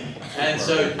 all right. And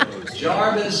so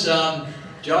Jarvis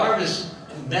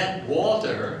met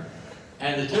Walter,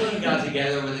 and the two of them got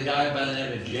together with a guy by the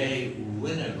name of Jay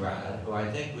Winograd, who I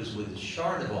think was with the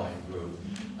Chardonnay group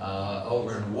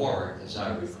over in Warwick, as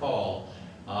I recall.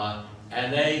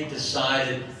 And they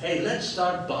decided, hey, let's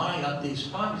start buying up these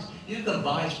properties. You can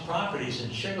buy properties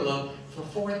in Sugarloaf for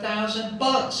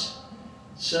 $4,000.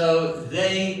 So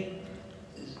they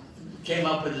came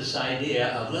up with this idea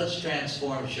of let's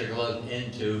transform Sugarloaf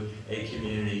into a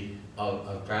community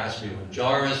of craftspeople.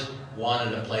 Jarvis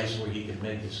wanted a place where he could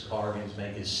make his carvings,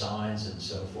 make his signs, and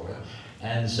so forth.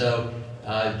 And so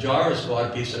Jarvis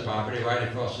bought a piece of property right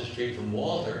across the street from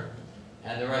Walter,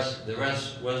 and the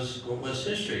rest was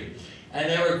history. And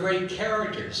they were great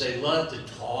characters. They loved to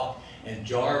talk, and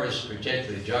Jarvis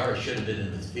particularly. Jarvis should have been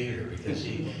in the theater because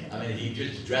he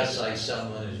just dressed like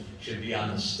someone who should be on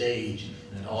the stage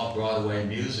in an off-Broadway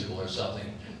musical or something.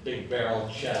 Big barrel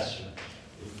chest,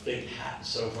 big hat, and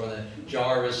so forth. And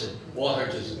Jarvis and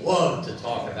Walter just loved to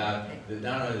talk about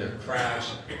not only their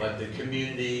crafts but the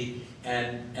community,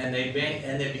 and they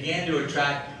began to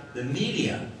attract the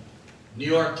media. New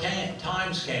York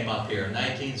Times came up here in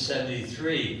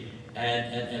 1973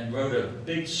 and wrote a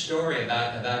big story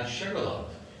about Sugarloaf,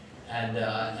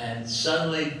 and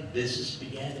suddenly business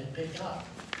began to pick up.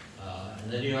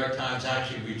 And the New York Times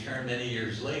actually returned many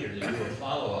years later to do a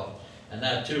follow-up, and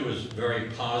that too was very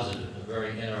positive, a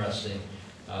very interesting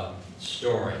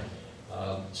story.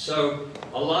 So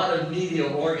a lot of media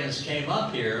organs came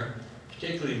up here,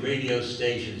 particularly radio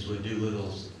stations would do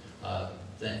little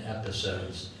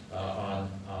episodes on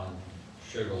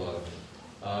Sugarloaf.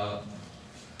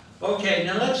 Okay,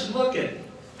 now let's look at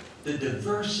the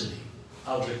diversity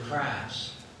of the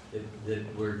crafts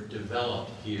that were developed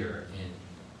here in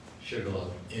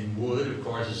Sugarloaf. In wood, of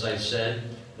course, as I said,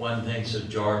 one thinks of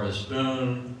Jarvis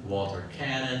Boone, Walter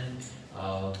Cannon,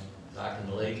 back in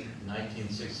the late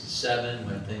 1967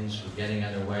 when things were getting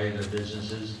underway, their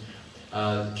businesses.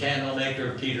 Candle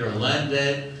maker Peter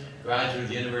Lended, graduate of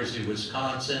the University of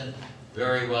Wisconsin,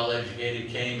 very well educated,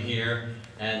 came here,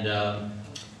 and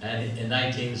in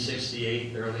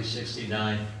 1968, early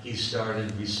 69, he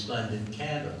started Resplendent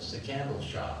Candles, the candle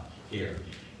shop here.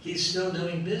 He's still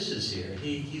doing business here.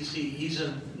 He's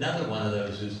another one of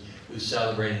those who's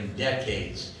celebrating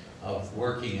decades of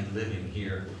working and living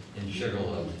here in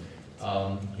Sugarloaf.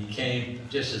 He came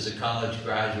just as a college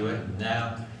graduate, and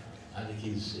now I think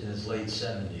he's in his late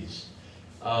 70s.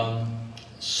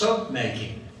 Soap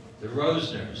making, the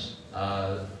Rosners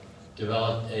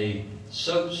developed a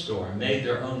soap store, made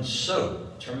their own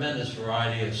soap, tremendous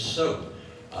variety of soap.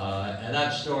 And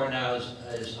that store now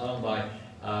is owned by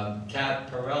Kat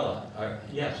Perella,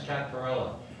 Kat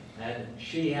Perella. And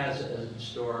she has a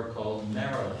store called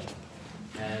Maryland.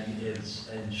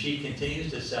 And she continues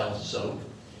to sell soap.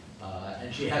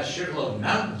 And she has Sugarloaf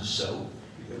Mountain soap.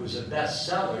 It was a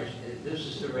bestseller. This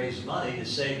is to raise money to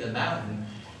save the mountain.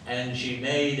 And she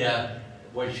made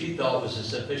what she thought was a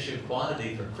sufficient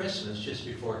quantity for Christmas, just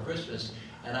before Christmas.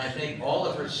 And I think all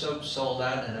of her soap sold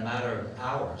out in a matter of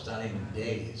hours, not even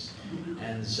days.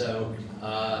 And so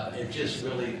it just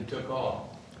really took off.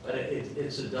 But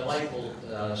it's a delightful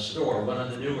store, one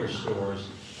of the newer stores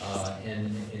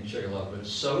in Sugarloaf. But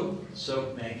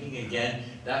soap making, again,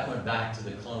 that went back to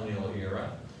the colonial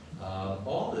era.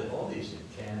 All these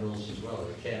candles as well.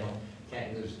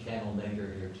 There's a candle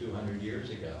maker here 200 years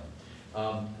ago.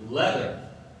 Leather,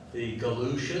 the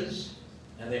Galusha's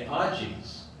and the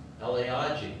Ajis, L.A.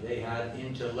 Aji, they had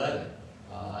into leather.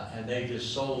 And they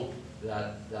just sold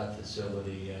that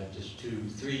facility just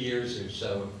 2-3 years or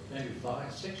so, maybe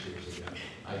 5-6 years ago,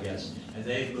 I guess. And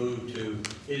they've moved to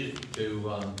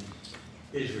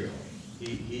Israel.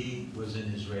 He was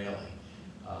an Israeli.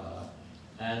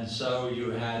 And so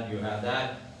you have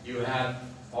that. You have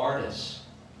artists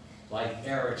like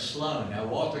Eric Sloan. Now,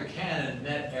 Walter Cannon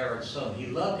met Eric Sloan. He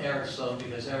loved Eric Sloan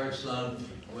because Eric Sloan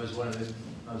was one of the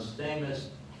most famous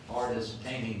artists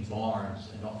painting barns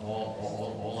in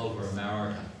all over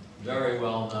America. Very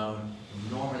well known,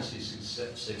 enormously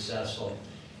successful.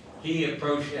 He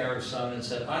approached Eric Sloan and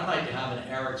said, I'd like to have an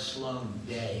Eric Sloan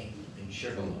Day in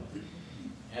Sugarloaf.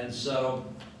 And so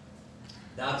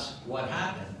that's what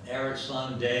happened. Eric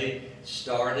Sloan Day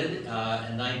started in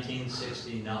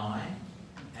 1969,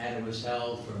 and it was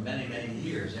held for many, many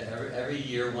years. Every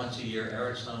year, once a year,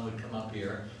 Eric Sloan would come up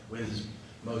here with his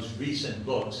most recent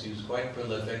books. He was quite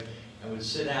prolific, and would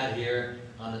sit out here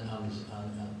out in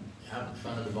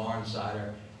front of the barn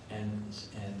cider and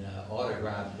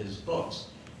autograph his books.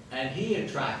 And he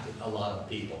attracted a lot of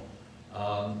people.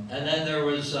 And then there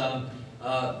was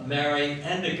Mary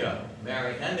Endico.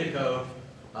 Mary Endico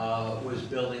was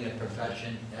building a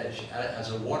profession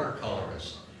as a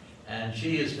watercolorist, and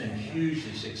she has been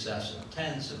hugely successful.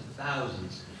 Tens of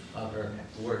thousands of her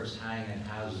works hang in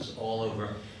houses all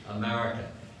over America.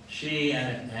 She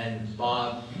and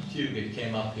Bob Fugit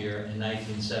came up here in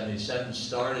 1977,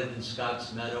 started in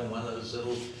Scotts Meadow, one of those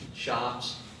little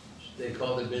shops. They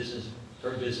called her business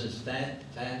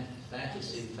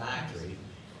Fantasy Factory,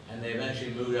 and they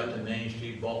eventually moved up to Main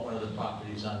Street, bought one of the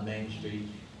properties on Main Street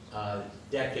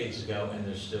decades ago, and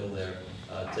they're still there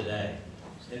today.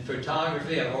 In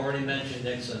photography, I've already mentioned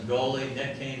Nick Sangoli.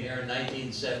 Nick came here in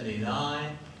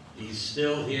 1979. He's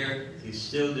still here. He's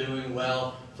still doing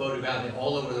well, photographing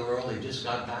all over the world. He just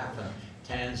got back from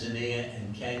Tanzania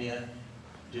and Kenya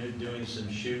doing some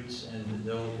shoots, and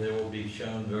they will be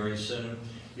shown very soon.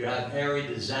 You have Ari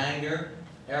DeZanger.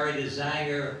 Ari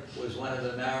DeZanger was one of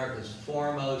America's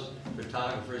foremost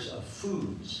photographers of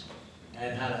foods,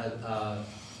 and had a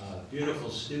beautiful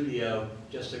studio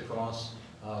just across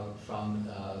from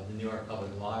the New York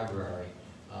Public Library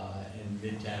in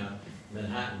Midtown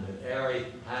Manhattan. But Ari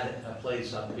had a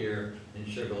place up here in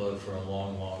Sugarloaf for a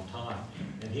long, long time.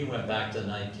 And he went back to the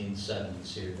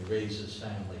 1970s here to raise his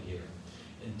family here.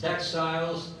 In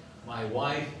textiles, my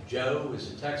wife, Jo, was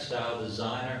a textile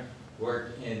designer,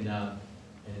 worked in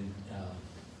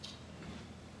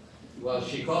well,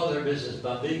 she called her business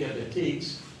Bambiga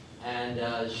Boutiques,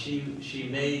 and she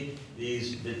made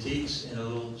these boutiques in a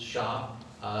little shop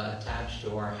attached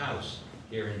to our house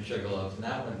here in Sugarloaf, and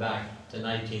that went back to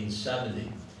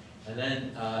 1970. And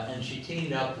then, and she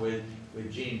teamed up with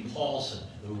Jean Paulson,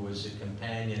 who was a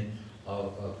companion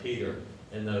of Peter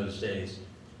in those days.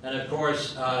 And of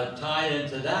course, tied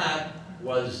into that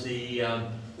was the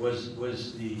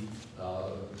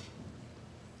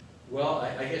well,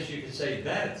 I guess you could say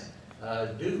Beth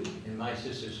Duke in My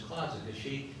Sister's Closet, because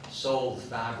she sold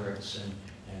fabrics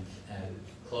and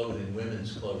clothing,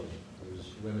 women's clothing. It was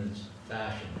women's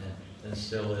fashion, and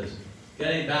still is.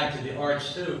 Getting back to the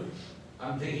arts too,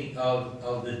 I'm thinking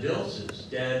of the Diltses.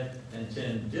 Deb and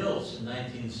Tim Dilts in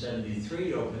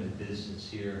 1973 opened a business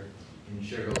here in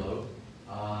Sugarloaf,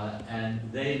 and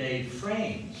they made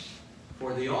frames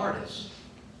for the artists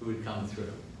who would come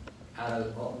through.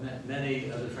 Many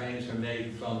of the frames were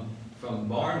made from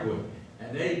barnwood,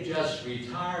 and they just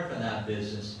retired from that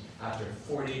business after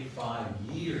 45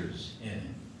 years in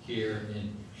it here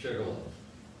in Sugarloaf.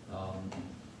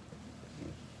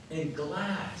 In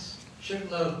glass,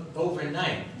 Sugarloaf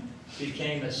overnight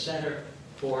became a center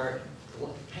for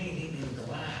painting in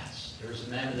glass. There was a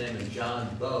man by the name of John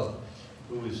Bowe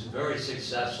who was very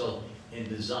successful in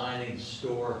designing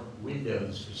store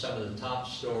windows for some of the top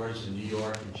stores in New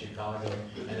York and Chicago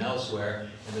and elsewhere,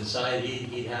 and decided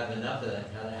he'd have enough of that,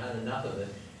 had enough of it,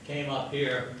 came up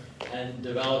here and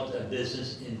developed a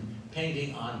business in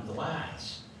painting on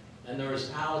glass. And there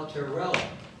was Al Terrell.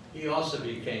 He also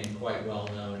became quite well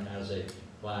known as a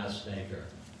glass maker.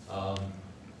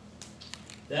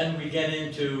 Then we get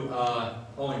into,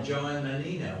 and Joanne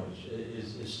Menino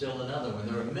is still another one.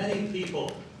 There were many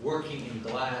people working in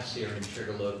glass here in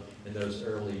Sugarloaf in those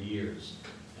early years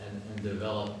and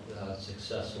developed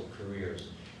successful careers.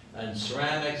 And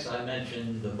ceramics, I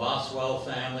mentioned the Boswell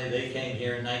family. They came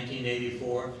here in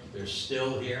 1984. They're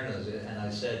still here, and I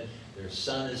said their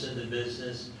son is in the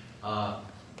business.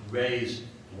 Ray's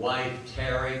wife,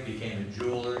 Terry, became a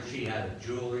jeweler. She had a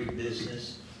jewelry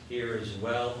business here as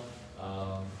well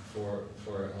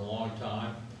for a long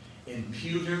time. In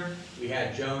pewter, we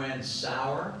had Joanne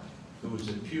Sauer, who was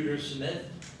a pewter smith.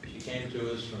 She came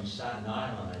to us from Staten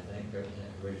Island, I think,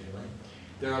 originally.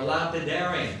 There are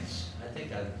lapidarians. I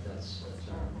think that's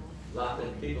our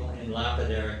people in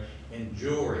lapidary and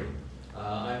jewelry.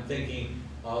 I'm thinking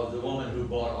of the woman who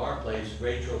bought our place,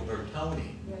 Rachel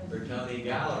Bertoni, Bertoni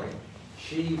Gallery.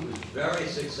 She was very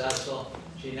successful.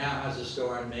 She now has a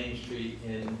store on Main Street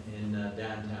in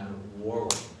downtown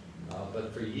Warwick.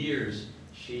 But for years,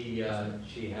 she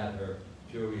had her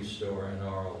jewelry store in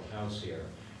our old house here.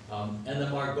 And the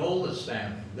Margolis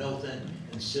family, Milton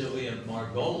and Sylvia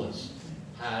Margolis,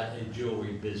 had a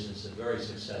jewelry business, a very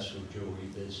successful jewelry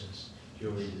business,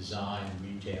 jewelry design,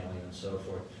 retailing, and so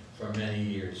forth, for many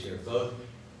years here. Both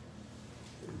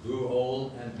grew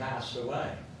old and passed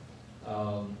away.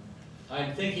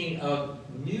 I'm thinking of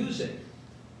music.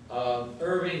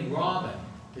 Irving Rahman,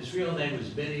 his real name was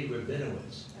Benny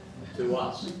Rabinowitz to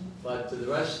us, but to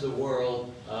the rest of the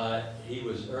world, he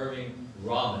was Irving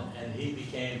Rahman, and he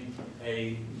became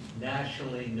a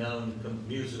nationally known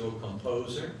musical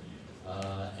composer,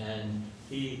 and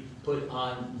he put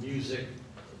on music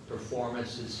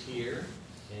performances here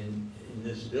in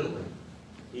this building.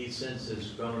 He since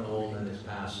has grown old and has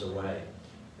passed away,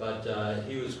 but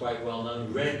he was quite well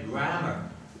known. Red Grammer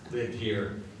lived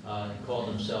here and called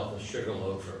himself a sugar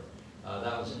loafer.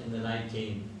 That was in the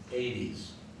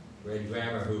 1980s. Red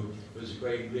Grammer, who was a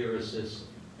great lyricist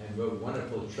and wrote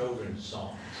wonderful children's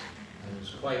songs, and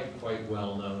was quite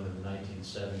well known in the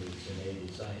 1970s and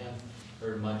 80s. I haven't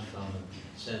heard much from him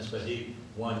since, but he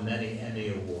won many Emmy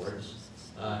Awards,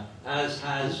 as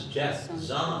has Jeff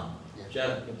Zahn.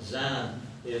 Jeff Zahn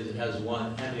has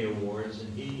won Emmy Awards,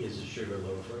 and he is a sugar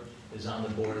loafer, is on the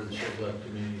board of the Sugarloaf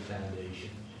Community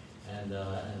Foundation, and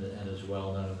is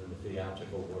well known in the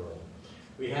theatrical world.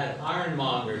 We had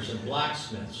ironmongers and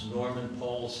blacksmiths, Norman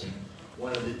Paulson,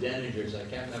 one of the Denningers. I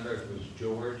can't remember if it was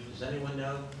George. Does anyone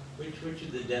know? Which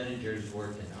of the Denningers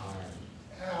worked in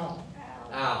iron?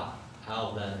 Al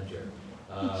Denninger.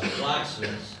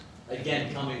 Blacksmiths,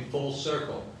 again, coming full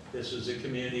circle. This was a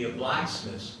community of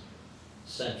blacksmiths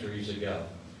centuries ago.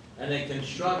 And in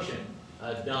construction,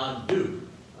 Don Duke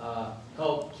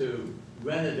helped to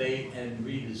renovate and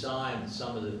redesign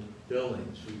some of the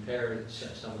buildings, repaired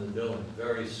some of the buildings,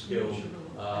 very skilled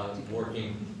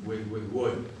working with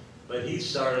wood. But he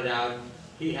started out,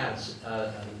 he had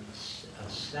a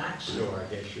snack store,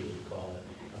 I guess you would call it,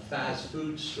 a fast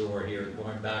food store here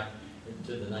going back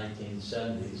into the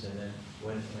 1970s,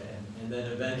 and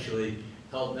then eventually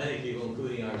helped many people,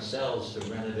 including ourselves, to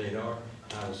renovate our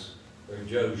house, or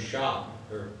Joe's shop,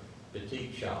 her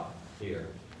boutique shop here.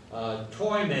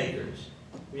 Toy makers.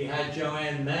 We had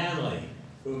Joanne Manley,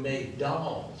 who made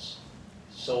dolls,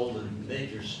 sold in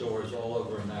major stores all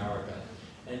over America.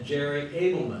 And Jerry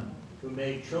Abelman, who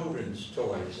made children's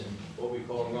toys in what we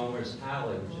call Romer's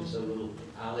Alley, which is a little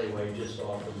alleyway just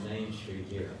off of Main Street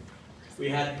here. We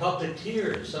had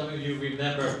puppeteers. Some of you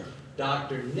remember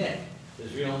Dr. Nick.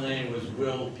 His real name was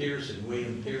William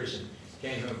Pearson.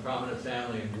 Came from a prominent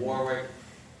family in Warwick,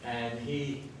 and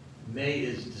he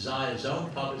designed his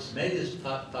own puppets, made his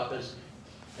puppets,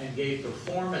 and gave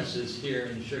performances here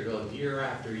in Sugarloaf year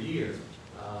after year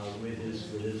with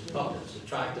his puppets.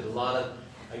 Attracted a lot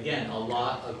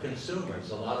of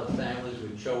consumers, a lot of families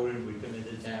with children would come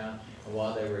into town, and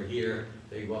while they were here,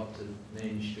 they'd go up to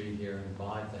Main Street here and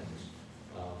buy things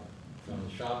from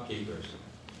the shopkeepers.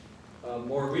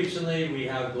 More recently, we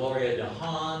have Gloria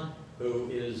DeHaan, who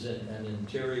is an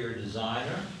interior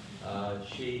designer.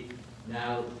 She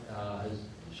now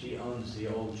she owns the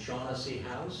old Shaughnessy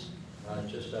House,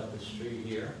 just up the street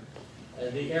here.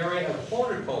 In the area of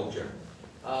horticulture,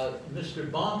 Mr.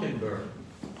 Bonkenberg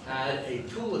had a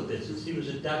tulip business. He was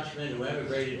a Dutchman who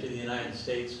emigrated to the United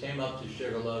States, came up to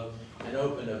Sugarloaf, and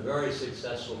opened a very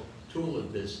successful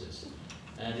tulip business.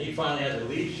 And he finally had to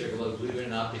leave Sugarloaf, believe it or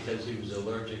not, because he was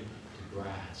allergic to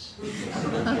grass.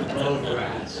 Mow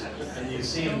grass. And you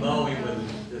see him mowing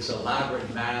with this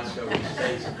elaborate mask over his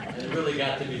face, and it really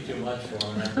got to be too much for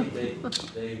him. And I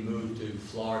think they moved to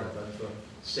Florida, but for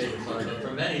state of Florida. But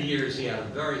for many years, he had a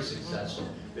very successful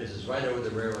business right over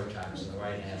the railroad tracks on the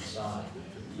right-hand side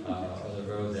of the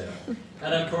road there.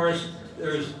 And of course,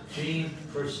 there's Jean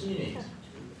Corsini.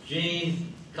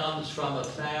 Jean comes from a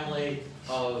family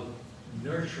of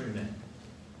nurserymen,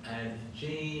 and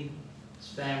Jean's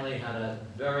family had a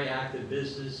very active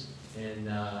business in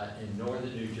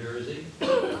northern New Jersey,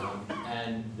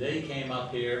 and they came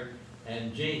up here,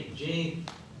 and Jean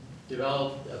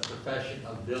developed a profession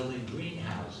of building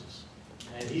greenhouses,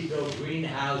 and he built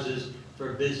greenhouses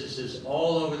for businesses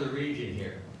all over the region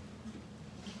here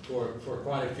for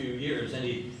quite a few years, and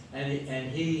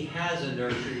he has a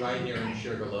nursery right here in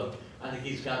Sugarloaf I think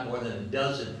he's got more than a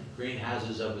dozen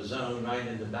greenhouses of his own right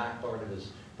in the back part of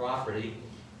his property.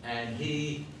 And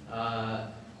he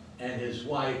and his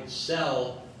wife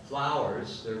sell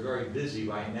flowers. They're very busy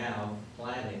right now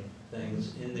planting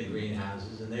things in the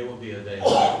greenhouses, and they will be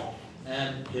available.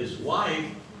 And his wife,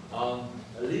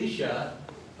 Alicia,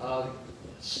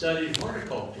 studied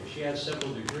horticulture. She has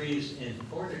several degrees in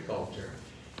horticulture.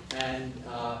 And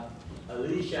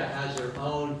Alicia has her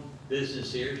own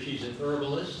business here. She's an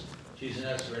herbalist. She's an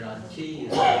expert on tea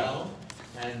as well.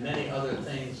 And many other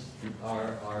things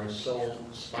are sold,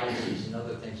 spices and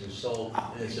other things are sold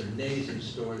in this amazing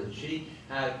store that she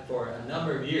had for a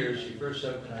number of years. She first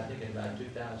opened, I think, in about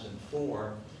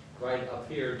 2004, right up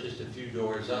here, just a few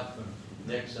doors up from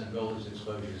Nick's and Golders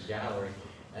Exposures Gallery.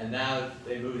 And now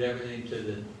they moved everything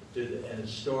to an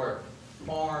historic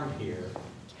farm here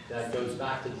that goes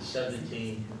back to the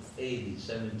 1780s,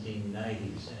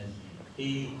 1790s. And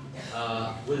he,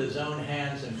 with his own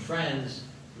hands and friends,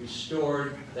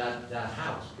 restored that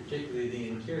house, particularly the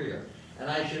interior. And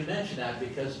I should mention that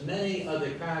because many of the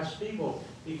craftspeople,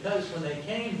 because when they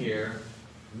came here,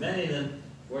 many of them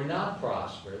were not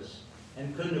prosperous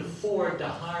and couldn't afford to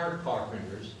hire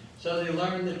carpenters, so they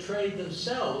learned the trade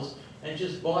themselves and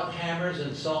just bought hammers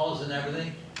and saws and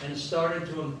everything and started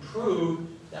to improve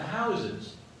the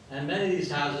houses. And many of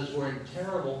these houses were in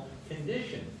terrible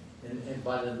condition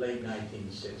by the late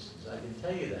 1960s. I can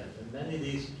tell you that. And many of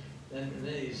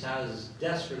these houses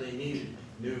desperately needed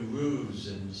new roofs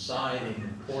and siding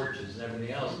and porches and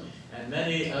everything else. And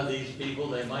many of these people,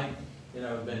 they might,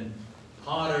 have been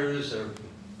potters or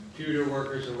pewter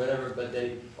workers or whatever, but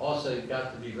they also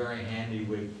got to be very handy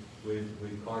with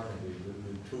carpentry,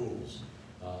 with tools.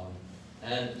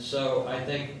 And so I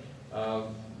think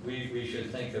we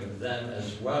should think of them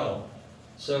as well.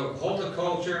 So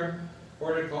horticulture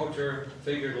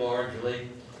figured largely.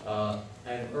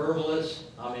 And herbalists,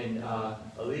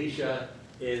 Alicia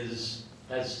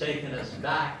has taken us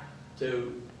back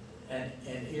to an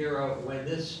era when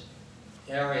this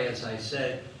area, as I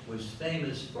said, was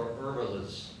famous for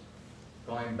herbalists,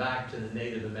 going back to the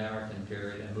Native American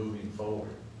period and moving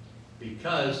forward.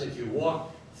 Because if you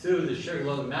walk through the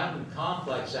Sugarloaf Mountain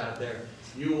complex out there,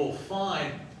 you will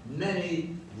find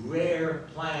many rare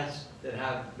plants that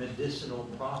have medicinal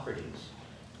properties.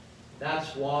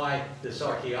 That's why this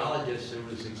archaeologist who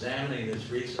was examining this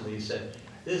recently said,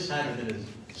 this had been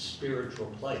a spiritual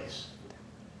place.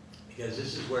 Because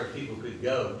this is where people could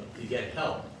go to get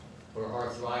help for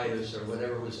arthritis or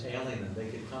whatever was ailing them. They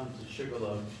could come to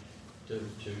Sugarloaf to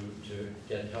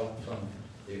get help from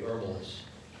the herbalists.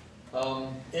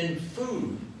 In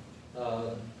food,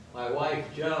 my wife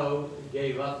Jo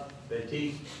gave up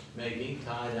batik making,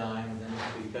 tie-dyeing,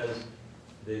 because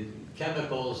the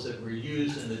chemicals that were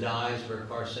used in the dyes were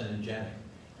carcinogenic,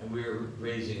 and we were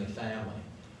raising a family.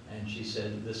 And she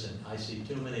said, listen, I see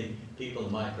too many people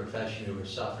in my profession who are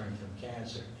suffering from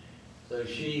cancer. So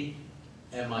she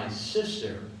and my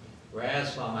sister were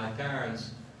asked by my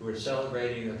parents, who were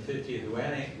celebrating their 50th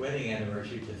wedding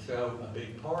anniversary, to throw a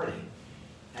big party.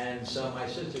 And so my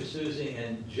sister Susie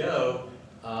and Jo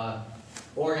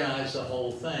organized the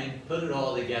whole thing, put it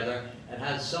all together, and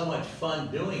had so much fun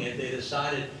doing it, they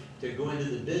decided to go into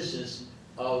the business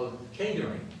of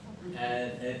catering.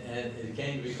 And it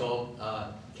came to be called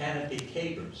Canopy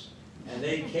Capers. And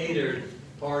they catered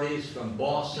parties from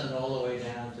Boston all the way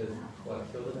down to, what,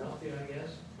 Philadelphia, I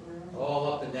guess?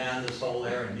 All up and down this whole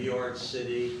area, New York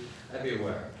City,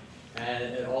 everywhere. And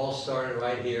it all started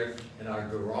right here in our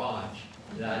garage.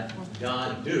 That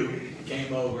Don Duke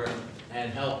came over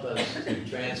and helped us to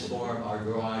transform our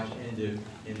garage into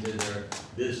their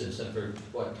business. And for,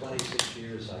 what, 26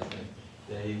 years, I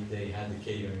think, they had the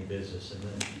catering business, and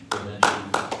then eventually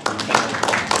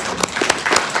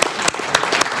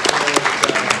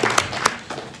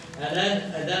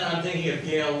and then I'm thinking of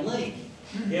Gail Link.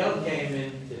 Gail came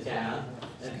into town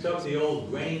and took the old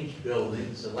Grange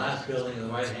buildings, the last building on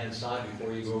the right-hand side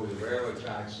before you go over the railroad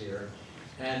tracks here,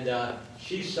 and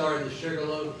she started the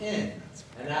Sugarloaf Inn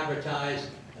and advertised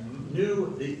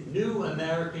the new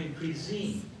American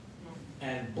cuisine.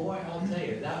 And boy, I'll tell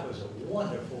you, that was a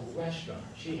wonderful restaurant.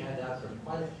 She had that for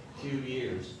quite a few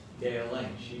years, Gail Link.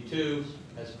 She too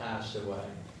has passed away.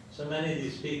 So many of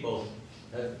these people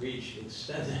have reached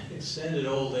extended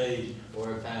old age or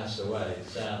have passed away,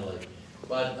 sadly.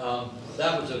 But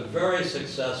that was a very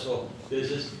successful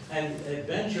business. And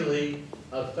eventually,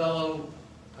 a fellow,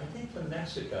 I think from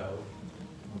Mexico,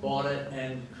 bought it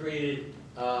and created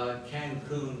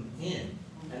Cancun Inn.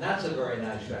 And that's a very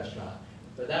nice restaurant.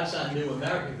 But that's not new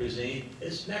American cuisine,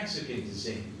 it's Mexican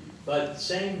cuisine. But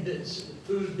same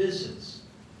food business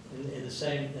in the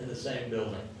same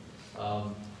building.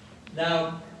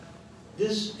 Now,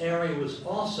 this area was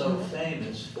also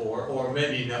famous for, or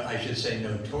maybe no, I should say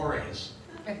notorious,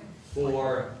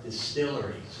 for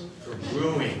distilleries, for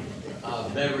brewing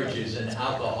beverages and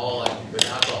alcoholic, with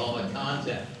alcoholic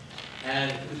content.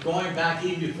 And going back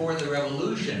even before the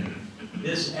Revolution,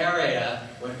 this area,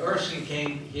 when Erskine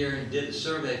came here and did the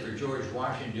survey for George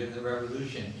Washington during the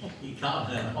Revolution, he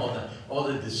commented on all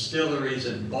the distilleries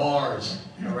and bars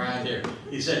around here.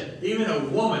 He said, even a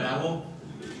woman, I won't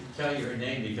tell you her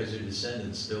name because her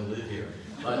descendants still live here,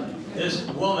 but this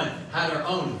woman had her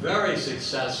own very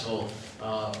successful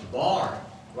bar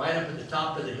right up at the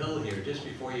top of the hill here, just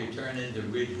before you turn into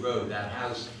Ridge Road. That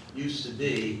house used to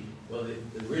be, well, the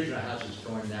original house was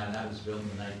torn down. That was built in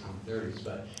the 1930s,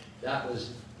 but that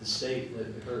was the state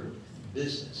that her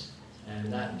business,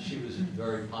 and that she was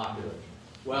very popular.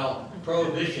 Well,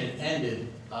 Prohibition ended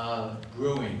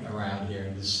brewing around here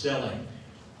and distilling,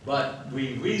 but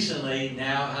we recently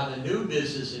now have a new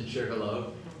business in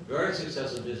Sugarloaf, very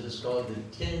successful business called the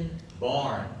Tin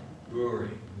Barn Brewery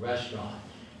Restaurant.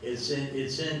 It's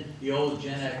in the old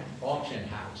Geneck auction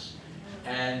house,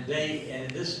 and he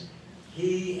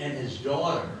and his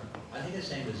daughter, I think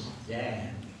his name is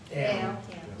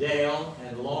Dale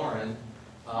and Lauren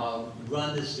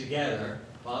run this together,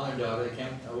 father and daughter. They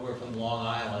came over from Long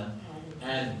Island,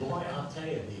 and boy, I'll tell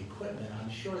you, the equipment, I'm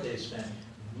sure they spent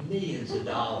millions of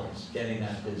dollars getting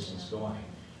that business going.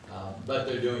 But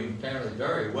they're doing apparently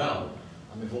very well.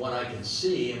 I mean, from what I can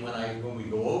see, and when we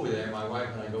go over there, my wife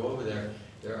and I go over there,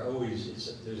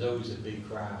 there's always a big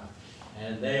crowd.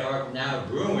 And they are now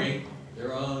brewing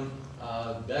their own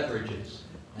beverages,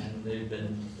 and they've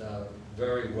been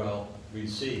very well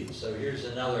received. So here's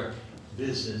another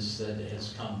business that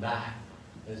has come back,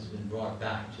 has been brought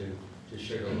back to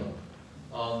Sugarloaf.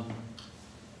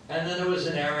 And then there was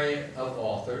an area of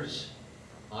authors.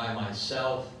 I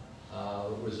myself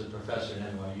was a professor at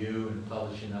NYU and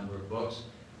published a number of books.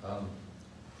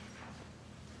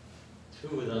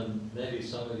 Two of them, maybe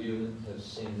some of you have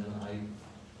seen them.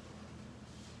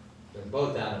 They're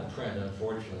both out of print,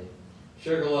 unfortunately.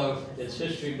 Sugarloaf, Its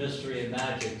History, Mystery, and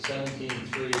Magic,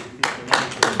 1703 to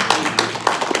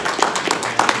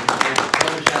 1980.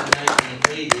 Published out in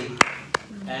 1980.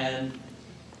 And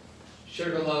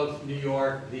Sugarloaf, New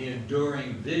York, The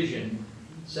Enduring Vision,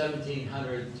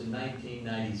 1700 to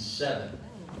 1997.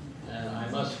 And I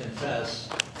must confess,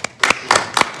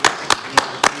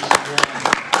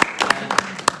 and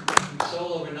we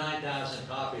sold over 9,000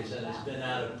 copies, and it's been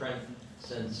out of print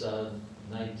since the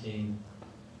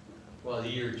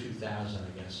year 2000,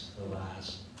 I guess, the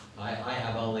last. I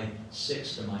have only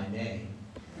 6 to my name.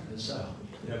 And so,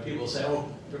 people say, oh,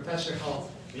 Professor Hull,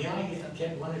 may I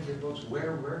get one of your books?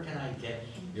 Where can I get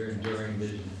your Enduring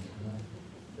Vision?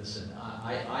 Listen,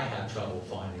 I have trouble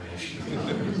finding it.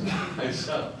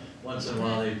 So once in a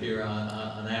while they appear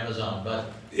on Amazon,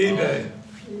 but eBay.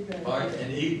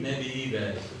 Maybe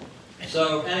eBay.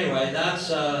 So anyway,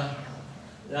 that's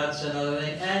another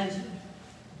thing. And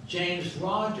James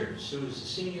Rogers, who is the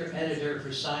senior editor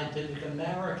for Scientific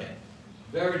American,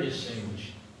 very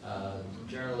distinguished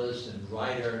journalist and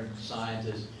writer and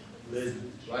scientist, lived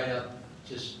right up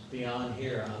just beyond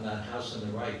here on that house on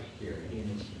the right here. He and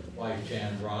his wife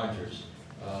Jan Rogers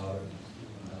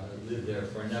lived there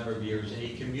for a number of years, and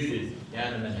he commuted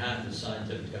down to Manhattan to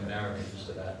Scientific American just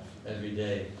about every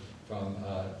day from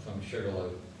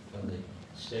Sugarloaf, from the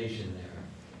station there.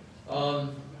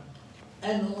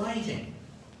 And lighting.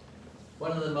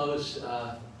 One of the most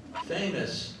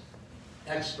famous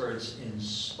experts in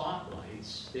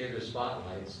spotlights, theater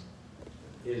spotlights,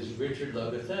 is Richard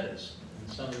Logothetis. And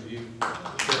some of you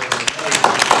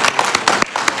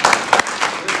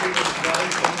Richard was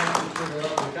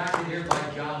directed here by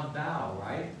John Bow,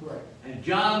 right? Right. And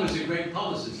John was a great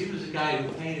publicist. He was the guy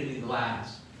who painted in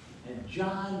glass. And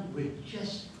John would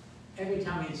just, every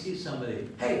time he'd see somebody,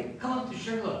 hey, come up to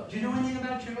Sugarloaf. Do you know anything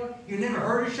about Sugarloaf? You never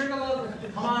heard of Sugarloaf?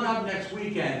 Come on up next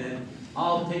weekend and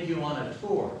I'll take you on a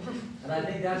tour. And I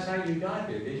think that's how you got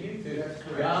here, didn't you? Through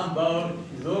John Bone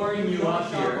luring you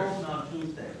up here. Open on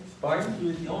Tuesday. Pardon? He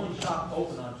was the only shop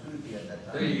open on Tuesday at that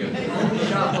time. There you go. The only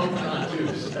shop open on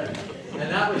Tuesday.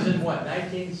 And that was in what,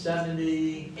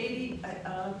 1970?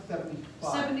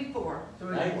 74.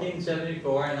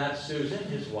 1974, and that's Susan,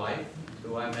 his wife,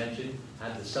 who I mentioned,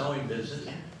 had the sewing business.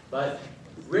 But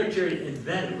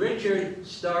Richard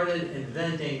started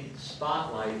inventing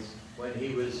spotlights when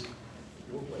he was,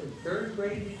 third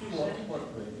grade, did you say?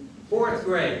 Fourth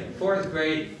grade. Fourth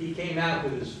grade, he came out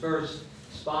with his first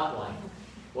spotlight.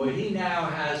 Well, he now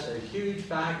has a huge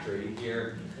factory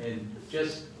here in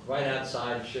just right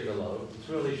outside Sugarloaf. It's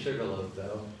really Sugarloaf,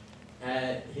 though.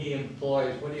 and he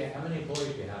employs, how many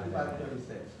employees do you have? About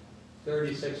 36.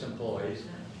 36 employees,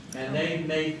 and they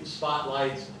make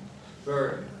spotlights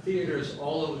for theaters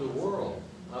all over the world.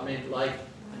 I mean, like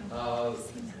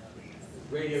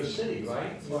Radio City,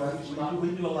 right? Well, we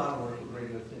do a lot of work with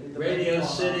Radio City. Radio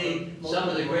City, some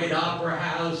of the great opera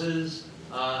houses,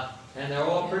 and they're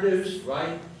all produced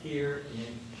right here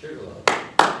in Sugarloaf.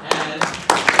 And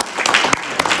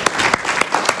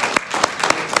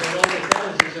what it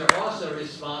does is they're also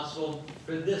responsible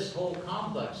for this whole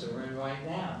complex that we're in right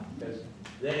now, because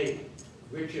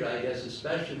Richard, I guess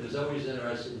especially, was always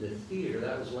interested in the theater.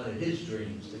 That was one of his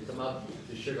dreams, to come up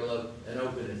to Sugarloaf and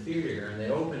open a theater here. And they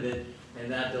opened it in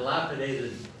that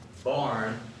dilapidated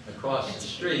barn across the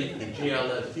street, the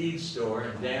GLF feed store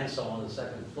and dance hall on the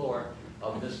second floor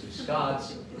of Mr.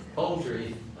 Scott's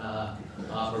poultry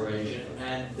operation.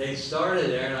 And they started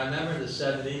there, and I remember in the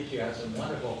 70s, you had some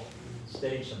wonderful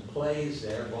staged some plays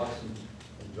there, Boston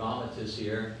dramatists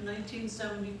here.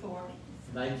 1974.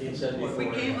 1974. We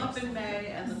came up in May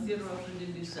and the theater opened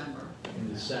in December. In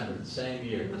December, the same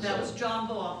year. But that was John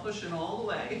Baugh pushing all the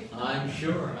way. I'm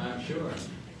sure.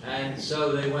 And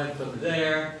so they went from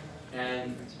there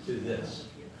and to this.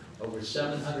 Over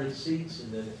 700 seats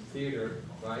in the theater,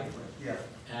 right? Yeah.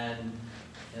 And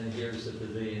here's the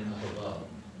pavilion up above.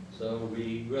 So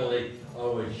we really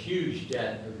owe a huge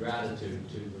debt of gratitude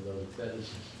to the Loaf citizens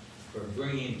for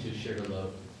bringing to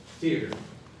Sugarloaf theater.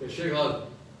 Because Sugarloaf,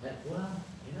 well,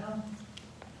 you know,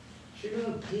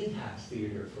 Sugarloaf did have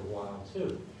theater for a while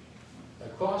too.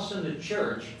 Across from the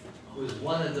church was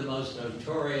one of the most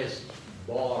notorious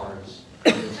bars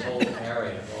in this whole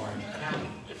area of Orange County.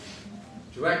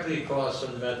 Directly across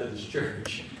from the Methodist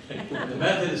Church. The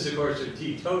Methodists, of course, are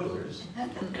teetotalers,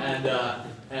 and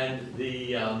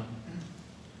the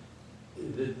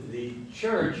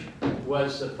church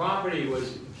the property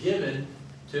was given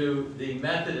to the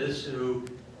Methodists who.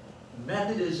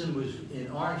 Methodism was in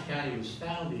Orange County was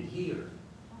founded here.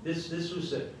 This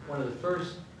was one of the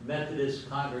first Methodist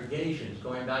congregations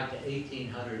going back to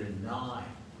 1809,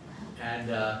 and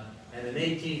in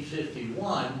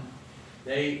 1851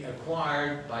 they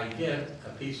acquired by gift a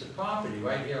piece of property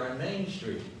right here on Main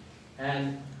Street,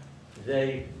 and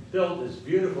they built this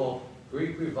beautiful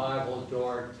Greek Revival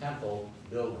Doric temple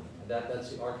building.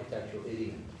 That's the architectural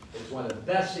idiom. It's one of the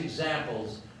best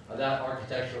examples of that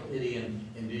architectural idiom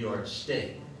in New York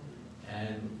State.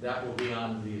 And that will be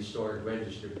on the historic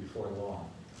register before long,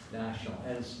 national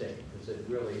and state, because it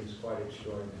really is quite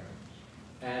extraordinary.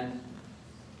 And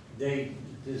they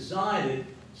designed it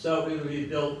so it would be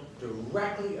built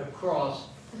directly across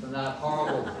from that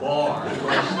horrible bar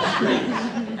across the street.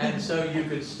 And so you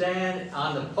could stand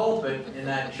on the pulpit in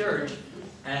that church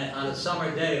and on a summer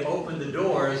day open the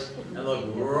doors and look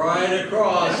right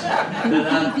across to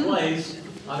that place.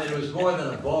 I mean, it was more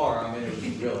than a bar. I mean, it was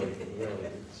really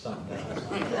something else.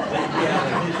 Maybe we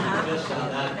have a history just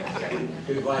on that.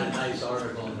 Could write a nice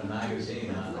article in the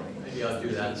magazine on it. Maybe I'll do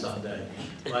that someday.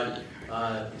 But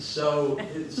so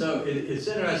it's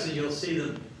interesting. You'll see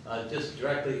them just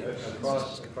directly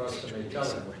across from each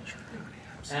other.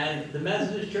 And the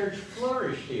Methodist Church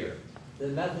flourished here. The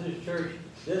Methodist Church,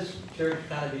 this church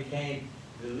kind of became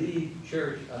the lead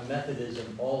church of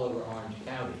Methodism all over Orange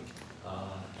County.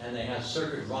 And they have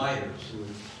circuit riders who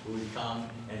would come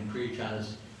and preach on a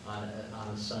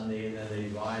Sunday, and then they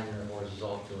ride their horses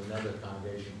off to another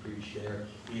congregation, preach there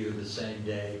either the same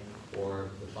day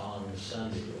or the following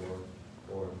Sunday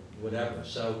or whatever.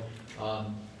 So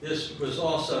this was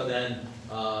also then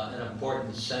an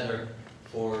important center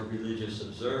for religious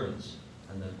observance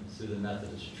through the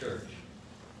Methodist Church.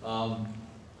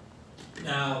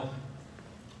 Now,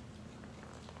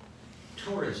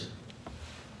 tourism.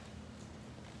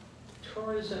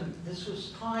 Tourism, this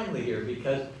was timely here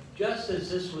because just as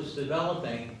this was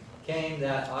developing came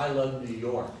that I Love New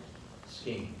York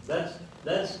scheme.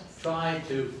 Let's try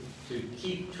to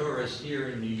keep tourists here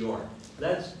in New York.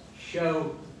 Let's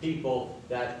show people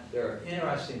that there are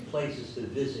interesting places to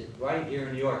visit right here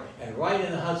in New York and right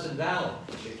in the Hudson Valley.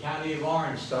 The County of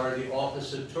Orange started the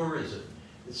Office of Tourism.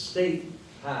 The state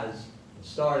has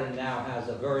started and now has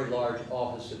a very large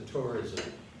Office of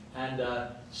Tourism. And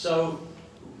so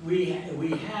we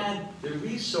had the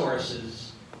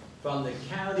resources from the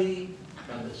county,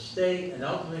 from the state, and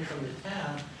ultimately from the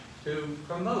town to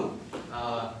promote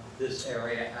this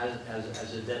area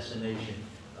as a destination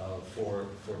for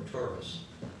tourists.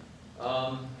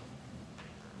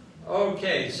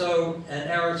 Okay, so and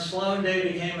Eric Sloan Day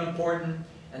became important,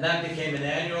 and that became an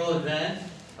annual event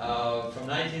from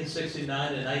 1969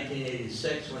 to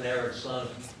 1986 when Eric Sloan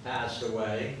passed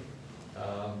away.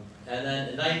 And then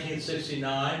in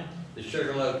 1969, the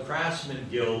Sugarloaf Craftsman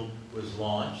Guild was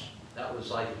launched. That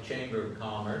was like a chamber of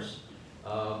commerce.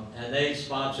 And they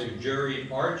sponsored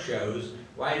juried art shows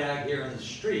right out here in the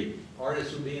street.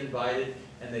 Artists would be invited,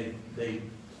 and they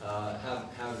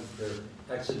have their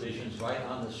exhibitions right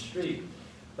on the street.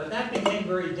 But that became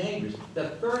very dangerous.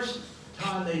 The first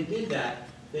time they did that,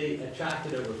 they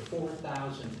attracted over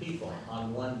 4,000 people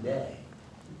on one day.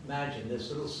 Imagine this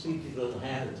little sleepy little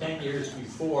hand. 10 years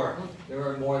before, there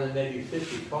were more than maybe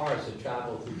 50 cars that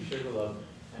traveled through Sugarloaf,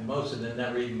 and most of them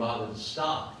never even bothered to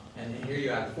stop. And here you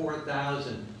have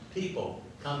 4,000 people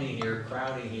coming here,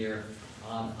 crowding here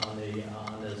for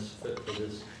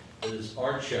this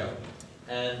art show.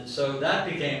 And so that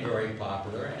became very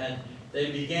popular, and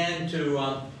they began to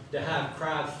have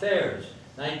craft fairs.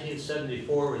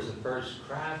 1974 was the first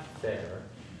craft fair,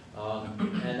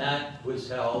 and that was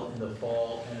held in the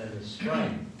fall and in the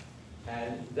spring.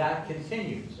 And that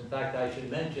continues. In fact, I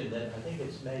should mention that I think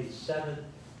it's May 7th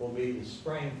will be the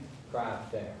spring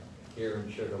craft fair here in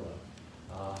Sugarloaf.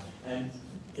 And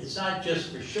it's not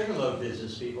just for Sugarloaf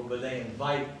business people, but they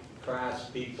invite crafts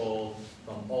people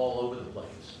from all over the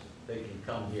place. They can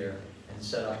come here and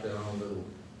set up their own little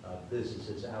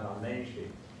businesses out on Main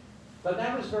Street. But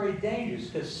that was very dangerous,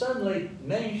 because suddenly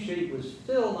Main Street was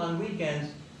filled on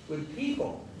weekends with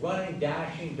people running,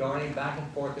 dashing, darting back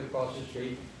and forth across the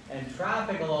street, and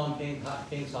traffic along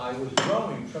Kings High was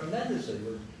growing tremendously,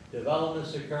 with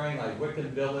developments occurring like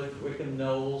Wickham Village, Wickham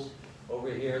Knolls,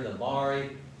 over here, the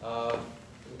Maury,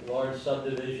 large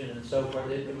subdivision and so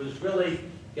forth. It was really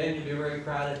getting to be very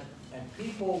crowded, and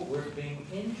people were being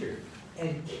injured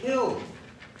and killed.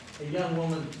 A young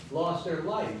woman lost her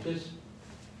life, just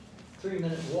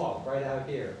 3-minute walk right out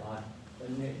here on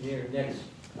near next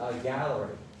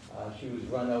gallery. She was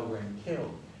run over and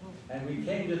killed. And we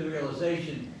came to the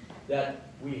realization that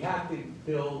we have to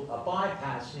build, a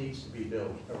bypass needs to be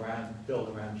built around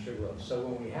Sugarloaf. So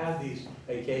when we have these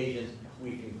occasions,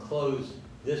 we can close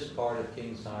this part of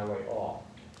Kings Highway off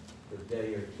for a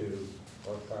day or two,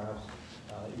 or perhaps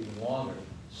even longer.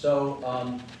 So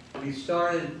we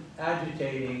started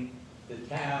agitating the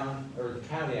town, or the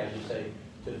county, I should say,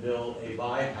 to build a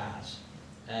bypass.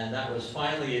 And that was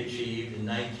finally achieved in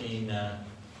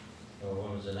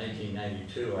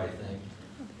 1992, I think.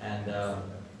 And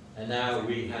now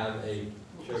we have a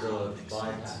Sugarloaf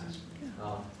bypass.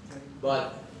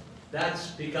 But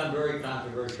that's become very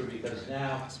controversial, because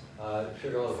now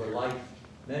Sugarloaf would like,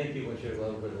 many people in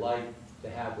Sugarloaf would like to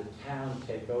have the town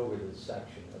take over this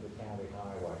section of the county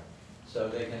highway, so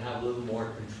they can have a little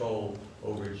more control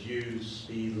over its use,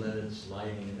 speed limits,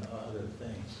 lighting, and other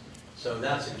things. So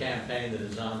that's a campaign that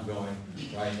is ongoing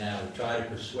right now to try to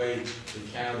persuade the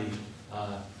county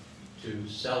to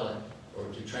sell it or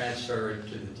to transfer it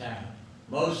to the town.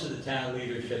 Most of the town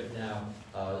leadership now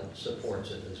supports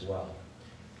it as well.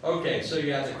 Okay, so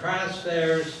you have the crafts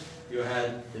fairs, you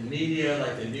had the media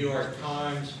like the New York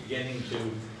Times beginning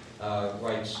to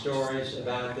write stories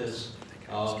about this.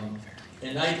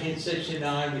 In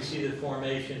 1969, we see the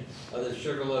formation of the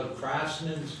Sugarloaf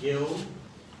Craftsmen's Guild.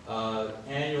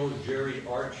 Annual jury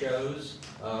art shows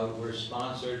were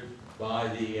sponsored by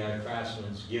the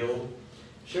Craftsmen's Guild.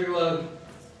 Sugarloaf,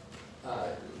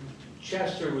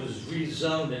 Chester was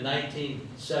rezoned in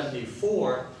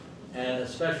 1974, and a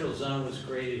special zone was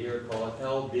created here called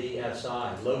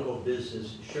LBSI, Local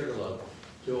Business Sugarloaf,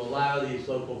 to allow these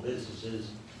local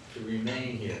businesses to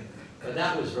remain here. But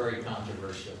that was very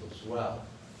controversial as well,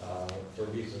 for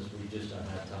reasons we just don't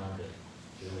have time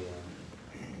to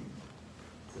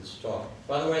talk.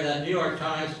 By the way, that New York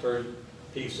Times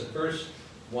piece, the first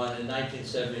one in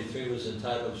 1973, was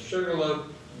entitled "Sugarloaf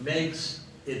Makes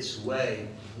Its Way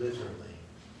Literally."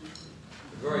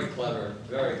 Very clever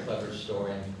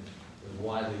story, and was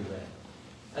widely read.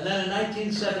 And then in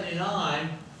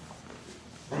 1979,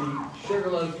 the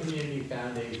Sugarloaf Community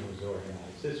Foundation was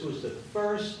organized. This was the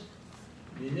first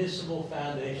municipal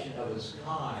foundation of its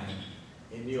kind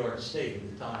in New York State at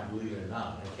the time, believe it or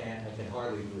not. I can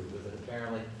hardly believe it, but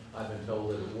apparently I've been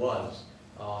told that it was.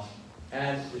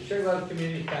 And the Sugarloaf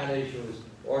Community Foundation was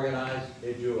organized.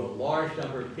 It drew a large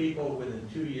number of people. Within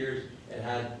 2 years, it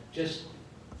had just,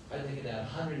 I think it had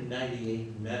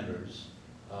 198 members.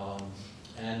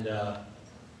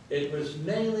 It was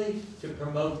mainly to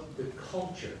promote the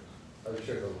culture of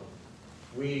Sugarloaf.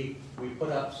 We put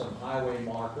up some highway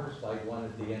markers, like one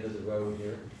at the end of the road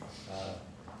here,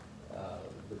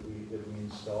 that we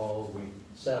installed. We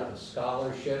set up a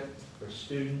scholarship for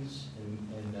students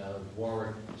in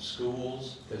Warwick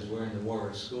schools, because we're in the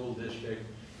Warwick School District.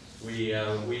 We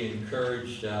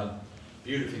encouraged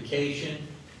beautification.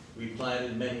 We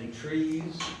planted many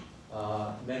trees.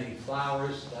 many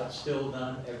flowers, that's still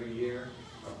done every year.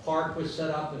 A park was set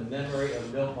up in memory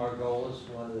of Milt Margolis,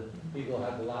 one of the people who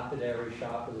had the lapidary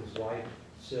shop with his wife,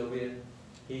 Sylvia.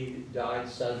 He died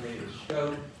suddenly of a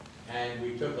stroke, and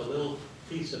we took a little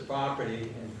piece of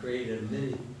property and created a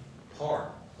mini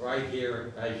park right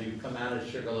here as you come out of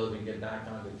Sugarloaf and get back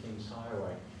onto Kings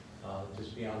Highway,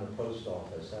 just beyond the post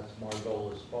office. That's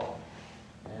Margolis Park.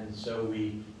 And so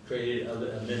we created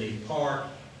a mini park.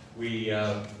 We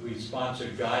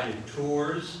sponsored guided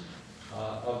tours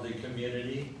of the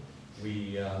community.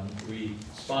 We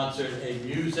sponsored a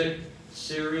music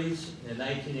series in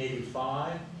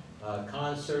 1985, a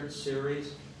concert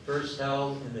series, first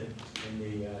held in the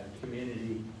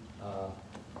community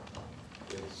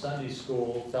Sunday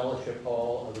school fellowship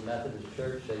hall of the Methodist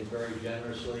Church. They very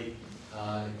generously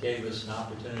gave us an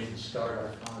opportunity to start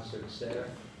our concerts there.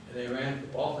 And they ran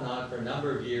off and on for a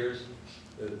number of years.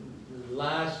 The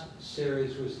last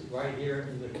series was right here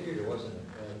in the theater, wasn't it?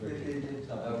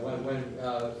 When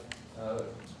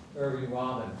Irving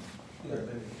Rahman,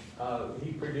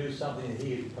 he produced something that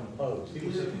he had composed. He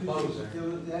was a composer.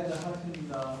 They had the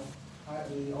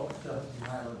the orchestra in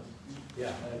Hamlet.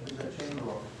 Yeah. The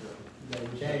chamber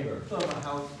orchestra. Chamber. Sort of a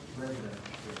house resident.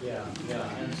 Yeah,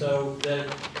 yeah. And so then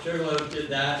Sugarloaf did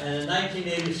that. And in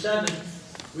 1987,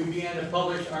 we began to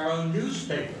publish our own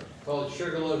newspaper called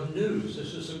Sugarloaf News.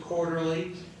 This was a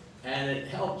quarterly, and it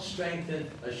helped strengthen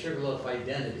a Sugarloaf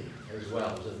identity as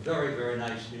well. It was a very, very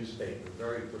nice newspaper,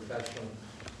 very professional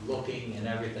looking and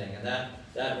everything. And that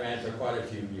ran for quite a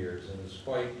few years, and it was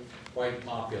quite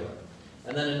popular.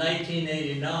 And then in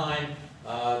 1989,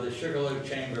 the Sugarloaf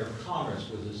Chamber of Commerce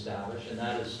was established, and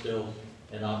that is still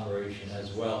in operation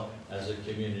as well as a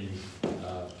community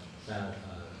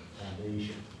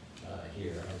foundation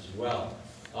here as well.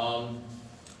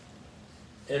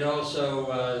 It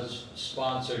also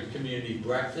sponsored community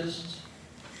breakfasts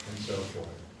and so forth.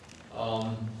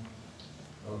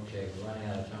 Okay, we're running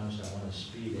out of time, so I want to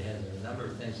speed ahead. There are a number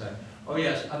of things oh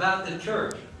yes, about the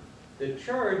church. The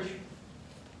church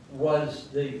was,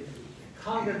 the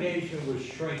congregation was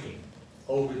shrinking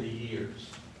over the years.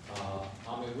 I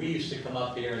mean, we used to come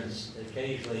up here and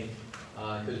occasionally,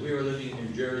 because we were living in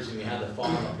New Jersey, we had the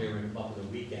farm up here, we would come up on the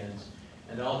weekends,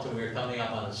 and often we were coming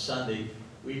up on a Sunday,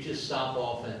 we just stop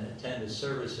off and attend a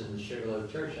service in the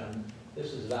Sugarloaf Church.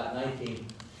 This was about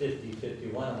 1950,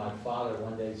 51, and my father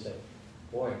one day said,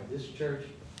 boy, this church,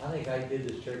 I think I did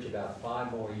this church about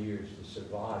 5 more years to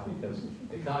survive, because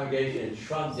the congregation had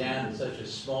shrunk down to such a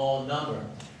small number.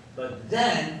 But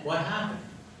then, what happened?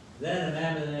 Then a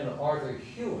man by the name of Arthur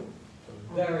Hewitt, a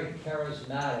very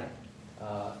charismatic,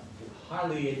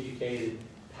 highly educated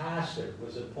pastor,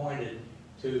 was appointed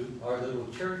to our little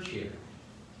church here.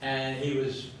 And he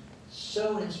was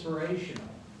so inspirational.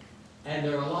 And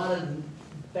there are a lot of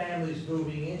families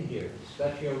moving in here,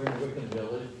 especially over in Wickham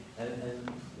Village, and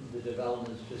the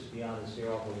developments just beyond us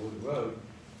here off of Wood Road.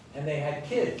 And they had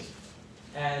kids.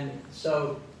 And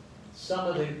so some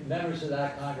of the members of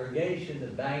that congregation, the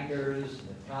bankers, and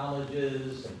the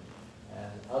colleges,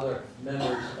 and other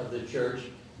members of the church,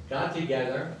 got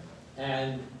together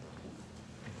and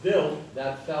built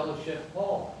that fellowship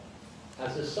hall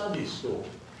as a Sunday school.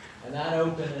 And that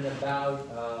opened in about,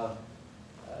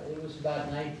 it was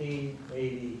about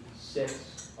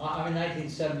 1986,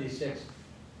 1976,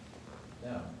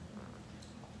 no,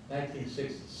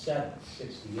 1967,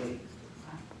 68.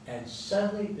 And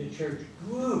suddenly the church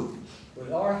grew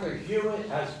with Arthur Hewitt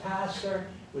as pastor,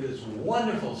 with his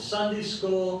wonderful Sunday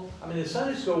school. I mean, the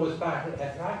Sunday school was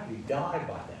practically died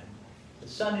by then. The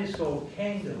Sunday school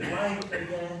came to life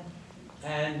again,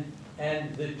 and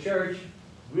the church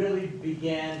really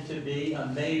began to be a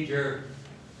major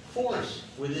force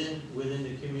within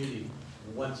the community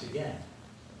once again.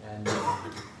 And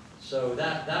so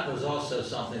that was also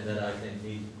something that I think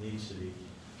needs to be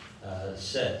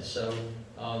said. So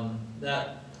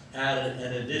that added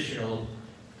an additional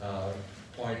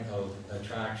point of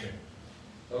attraction.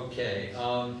 Okay,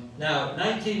 now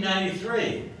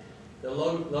 1993, the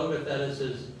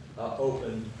logothetists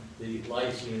opened the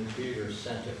Lyceum Theater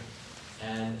Center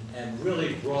and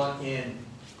really brought in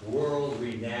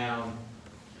world-renowned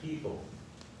people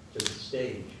to the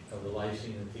stage of the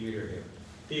Lyceum Theater here.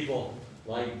 People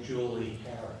like Julie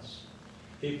Harris,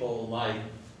 people like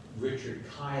Richard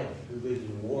Kiley, who lived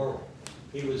in Warwick.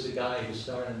 He was the guy who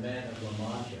started Man of La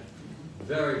Mancha.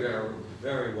 Very, very,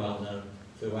 very well known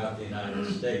throughout the United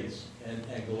States and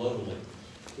globally.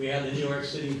 We had the New York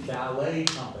City Ballet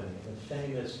Company, the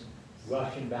famous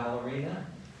Russian ballerina,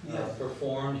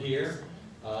 performed here.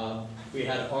 We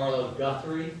had Arlo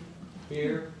Guthrie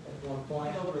here at one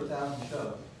point. Over 1,000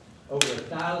 shows. over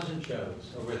 1,000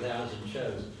 shows, over 1,000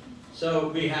 shows. So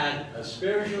we had a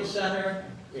spiritual center,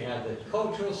 we had the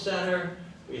cultural center,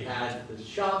 we had the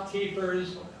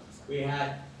shopkeepers,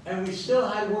 and we still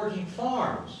had working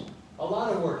farms, a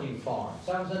lot of working farms.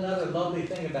 That was another lovely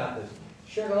thing about this.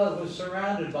 Sugarloaf was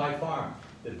surrounded by farms.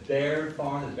 The Baird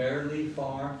farm, the Baird Lee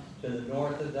farm to the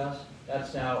north of us,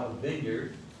 that's now a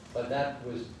vineyard, but that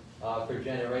was for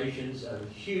generations a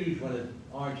huge, one of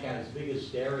Orange County's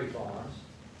biggest dairy farms.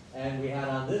 And we had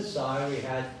on this side, we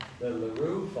had the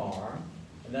LaRue farm,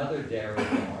 another dairy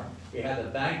farm. We had the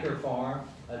Banker farm,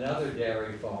 another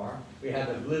dairy farm. We had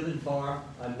the Bliven farm,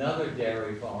 another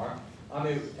dairy farm. I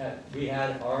mean, we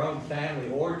had our own family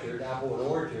orchard, Applewood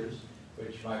Orchards,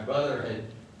 which my brother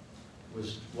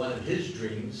was one of his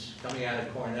dreams, coming out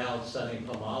of Cornell studying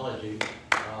pomology.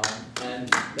 And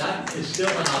that is still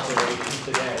in operation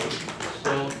today.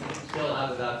 Still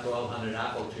have about 1,200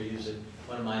 apple trees that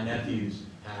one of my nephews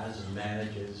has and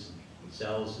manages,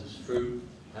 sells his fruit,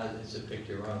 it's a pick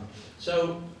your own.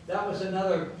 So that was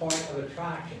another point of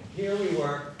attraction. Here we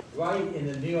were, right in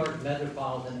the New York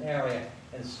metropolitan area,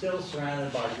 and still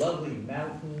surrounded by lovely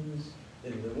mountains.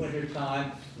 In the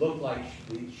wintertime, looked like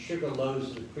the sugar loaves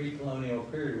of the pre-colonial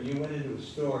period. When you went into a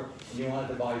store and you wanted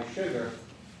to buy sugar,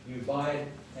 you buy it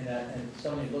and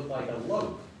something looked like a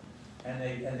loaf. And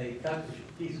they cut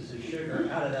pieces of sugar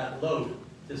out of that loaf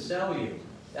to sell you.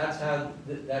 That's how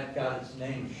that got its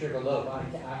name, Sugar Loaf.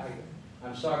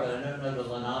 I'm sorry, but I don't know the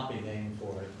Lenape name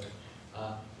for it.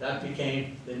 But that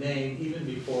became the name even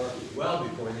before, well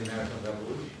before the American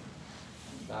Revolution,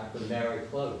 back when Mary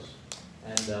closed.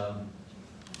 And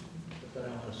what did I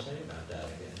want to say about that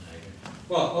again?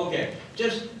 Well, okay,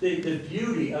 just the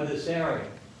beauty of this area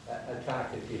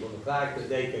attracted people. The fact that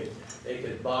they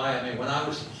could buy. I mean, when I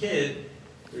was a kid,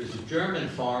 there was a German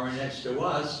farmer next to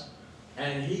us.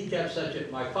 And he kept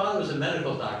my father was a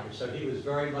medical doctor, so he was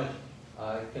very much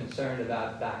concerned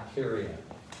about bacteria.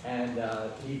 And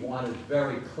he wanted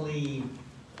very clean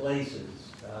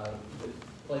places,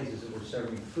 places that were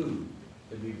serving food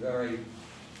to be very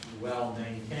well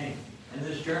maintained. And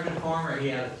this German farmer, he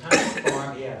had a tiny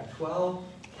farm, he had 12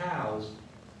 cows,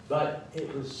 but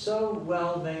it was so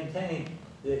well maintained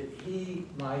that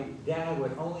my dad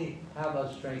would only have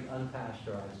us drink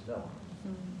unpasteurized milk.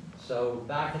 So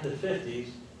back in the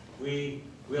 50s, we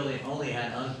really only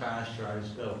had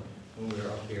unpasteurized milk when we were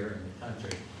up here in the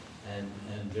country and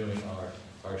doing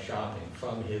our shopping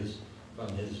from his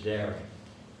dairy.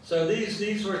 So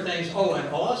these were things. Oh, and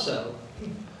also,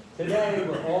 today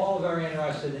we're all very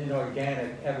interested in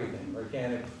organic everything,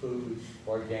 organic food,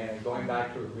 organic, going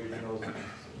back to originals,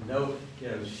 no,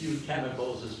 as few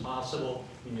chemicals as possible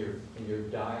in your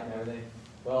diet and everything.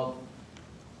 Well,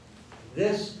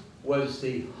 this was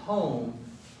the home.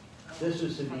 This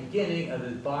was the beginning of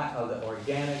the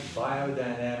organic,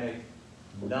 biodynamic,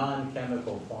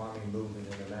 non-chemical farming movement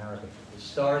in America. It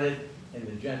started in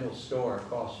the general store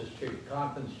across the street,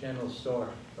 Compton's General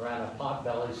Store, around a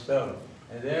potbelly stove.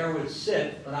 And there would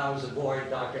sit, when I was a boy,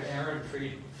 Dr. Aaron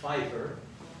Freed Pfeiffer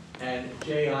and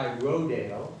J.I.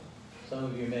 Rodale. Some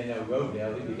of you may know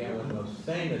Rodale. He became one of the most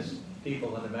famous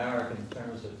people in America in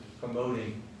terms of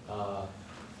promoting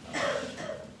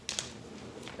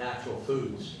natural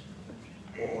foods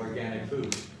or organic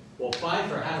foods. Well,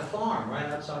 Pfeiffer had a farm right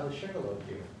outside of Sugarloaf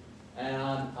here. And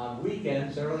on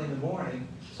weekends, early in the morning,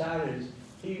 Saturdays,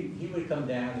 he would come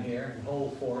down here and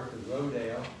hold forth with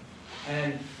Rodale.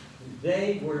 And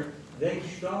they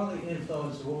strongly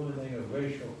influenced a woman named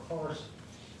Rachel Carson.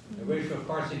 And Rachel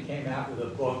Carson came out with a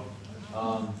book,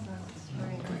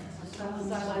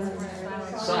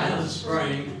 Silent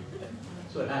Spring.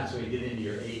 That's what happens when you get into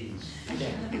your 80s.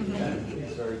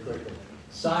 It's very quickly.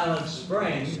 Silent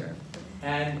Spring,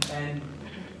 and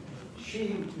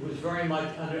she was very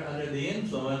much under the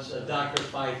influence of Dr.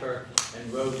 Pfeiffer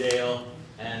and Rodale,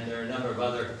 and there are a number of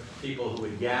other people who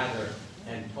would gather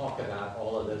and talk about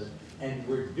all of this. And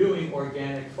we're doing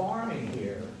organic farming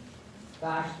here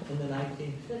back in the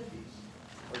 1950s.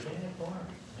 Organic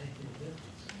farming,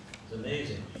 1950s. It's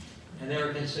amazing. And they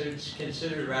were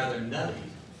considered rather nutty.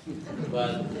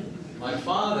 But my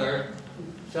father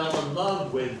fell in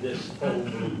love with this whole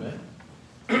movement.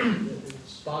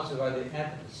 It's sponsored by the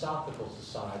Anthroposophical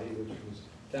Society, which was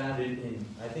founded in,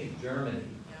 I think, Germany.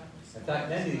 In fact,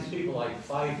 many of these people like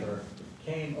Pfeiffer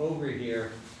came over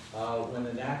here when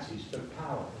the Nazis took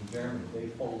power in Germany. They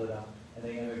folded up and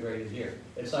they immigrated here.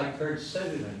 It's like Kurt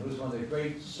Siderman, who's one of the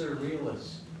great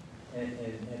surrealists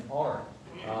in art,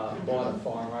 bought a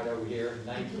farm right over here in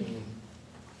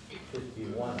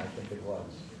 1951, I think it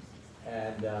was.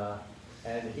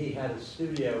 And he had a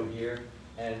studio here,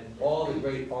 and all the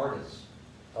great artists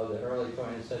of the early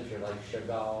 20th century, like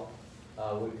Chagall,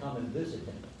 would come and visit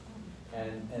him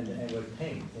and would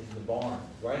paint in the barn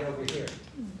right over here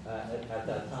at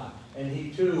that time. And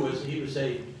he too was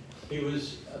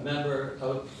a member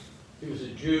of, he was a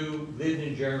Jew, lived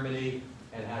in Germany,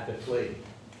 and had to flee.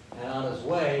 And on his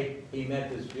way, he met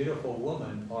this beautiful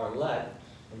woman, Arlette,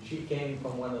 and she came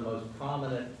from one of the most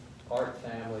prominent art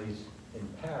families in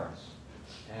Paris.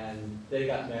 And they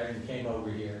got married and came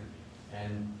over here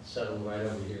and settled right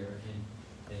over here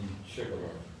in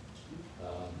Sugarloaf.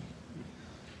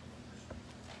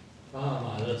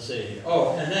 Let's see.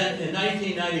 Oh, and then in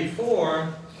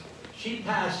 1994, she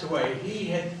passed away. He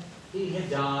had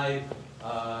died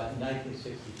in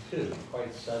 1962,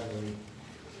 quite suddenly,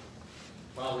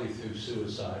 probably through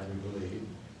suicide, we believe.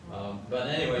 But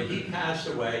anyway, he passed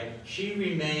away. She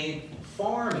remained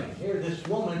farming. Here, this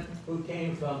woman who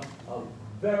came from a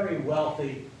very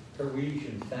wealthy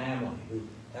Parisian family who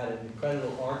had an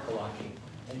incredible art collection.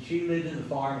 And she lived in the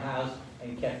farmhouse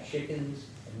and kept chickens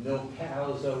and milked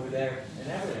cows over there and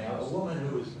everything. A woman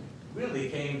who really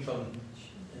came from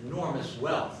enormous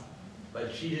wealth,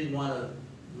 but she didn't want to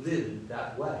live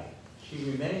that way. She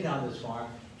remained on this farm.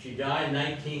 She died in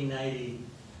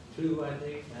 1992, I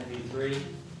think, 93,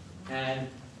 and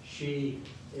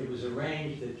it was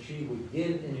arranged that she would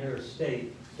give in her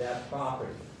estate that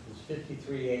property. It was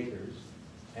 53 acres,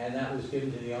 and that was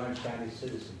given to the Orange County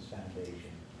Citizens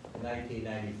Foundation in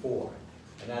 1994.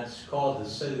 And that's called the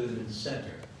Citizen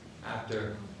Center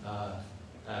after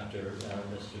Mr.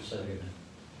 Saga.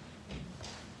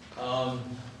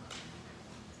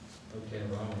 Okay,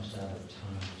 we're almost out of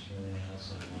time. There's anything else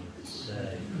I wanted to say.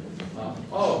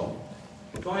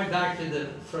 Going back to the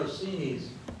Frosinis,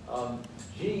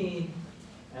 Gene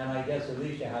and I guess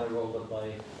Alicia had a role to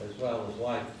play as well as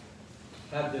wife,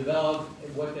 have developed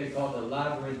what they call the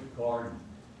Labyrinth Garden.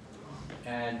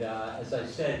 And as I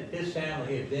said, his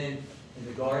family had been in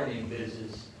the gardening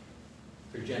business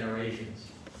for generations.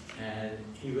 And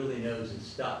he really knows his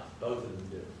stuff, both of them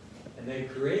do. And they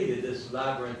created this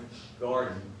Labyrinth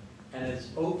Garden, and it's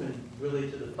open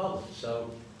really to the public.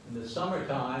 So in the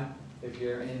summertime, if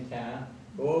you're in town,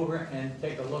 go over and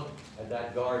take a look at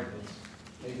that garden. It's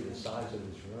maybe the size of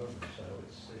this room, so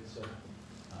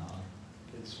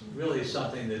it's really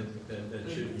something that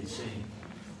should be seen.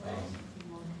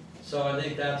 So I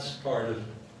think that's part of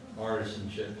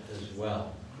artisanship as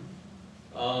well.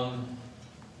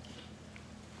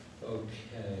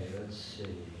 Okay, let's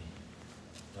see.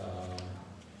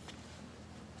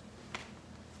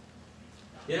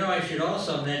 You know, I should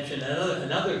also mention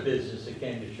another business that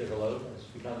came to Sugarloaf and has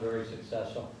become very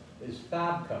successful is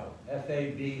Fabco,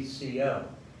 F-A-B-C-O.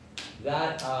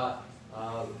 That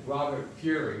Bob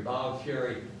Fury,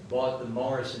 bought the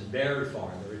Morrison Baird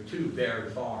Farm. There were two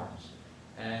Baird farms,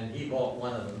 and he bought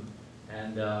one of them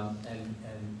and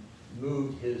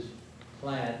moved his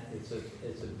plant. It's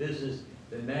a business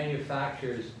that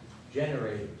manufactures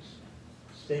generators,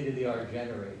 state-of-the-art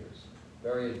generators,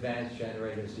 very advanced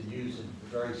generators that use in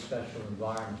very special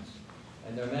environments.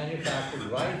 And they're manufactured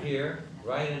right here,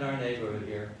 right in our neighborhood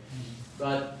here.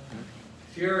 But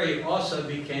Fury also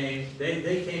became, they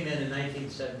came in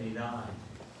 1979,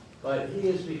 but he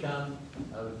has become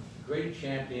a great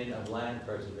champion of land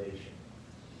preservation.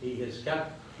 He has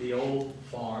kept the old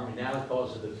farm, he now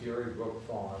calls it the Fury Brook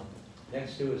Farm,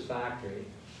 next to his factory.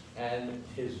 And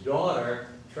his daughter,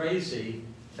 Tracy,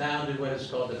 founded what is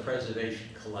called the Preservation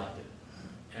Collective,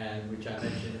 and which I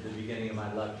mentioned at the beginning of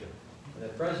my lecture. And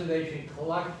the Preservation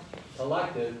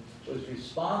Collective was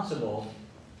responsible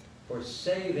for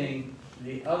saving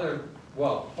the other,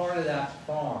 well, part of that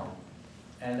farm,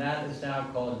 and that is now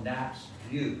called Knapp's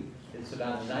View. It's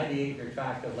about a 90-acre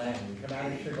tract of land. You come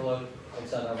out of Sugarloaf,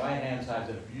 it's on the right-hand side,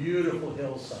 it's a beautiful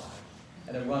hillside,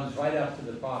 and it runs right up to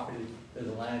the property that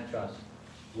the land trust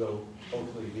will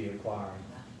hopefully be acquiring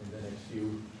in the next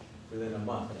within a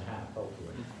month and a half,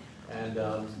 hopefully. And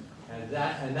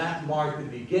that marked the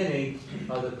beginning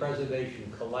of the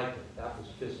Preservation Collective. That was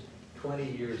just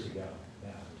 20 years ago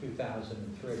now,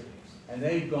 2003. And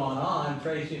they've gone on,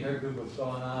 Tracy and her group have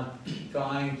gone on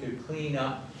trying to clean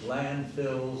up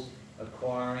landfills,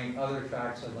 acquiring other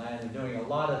tracts of land, and doing a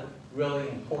lot of really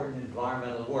important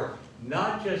environmental work.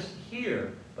 Not just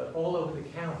here, but all over the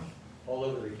county, all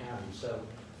over the county. So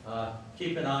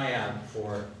keep an eye out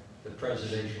for the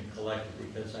Preservation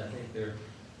Collective, because I think they're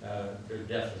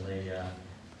definitely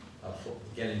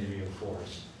getting to be a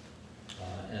force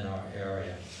in our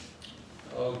area.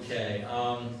 Okay,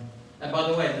 and by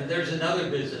the way, there's another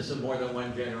business of more than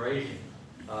one generation.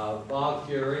 Bob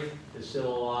Fury is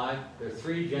still alive. There are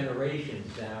 3 generations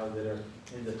now that are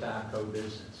in the Fabco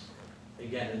business.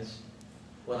 Again, it's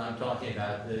what I'm talking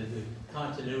about, the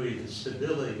continuity, the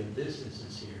stability of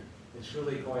businesses here. It's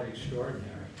really quite extraordinary.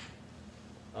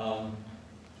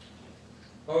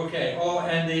 Okay,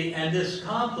 and this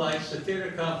complex, the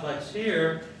theater complex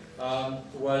here,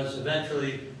 was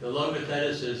eventually the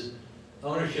Logothetis'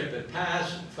 ownership. It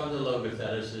passed from the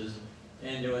Logothetis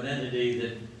into an entity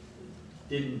that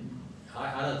didn't,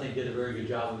 I don't think did a very good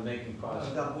job of making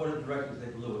costs. The board of directors,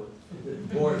 they blew it.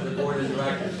 The board of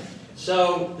directors.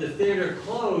 So the theater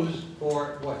closed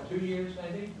for, what, 2 years,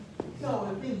 maybe? No, it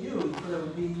was being used, but it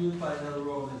was being used by another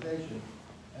organization.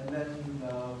 And then,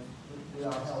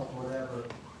 without help or whatever,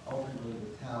 ultimately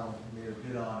the town made a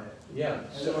bid on it. Yeah.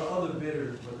 And there were other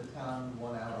bidders, but the town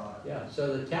won out on it. Yeah,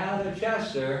 so the town of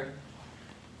Chester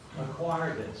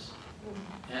acquired this.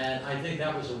 And I think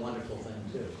that was a wonderful thing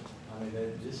too. I mean,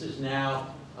 this is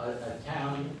now a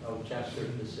town of Chester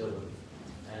facility.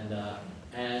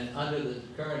 And under the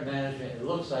current management, it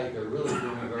looks like they're really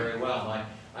doing very well.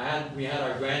 We had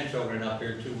our grandchildren up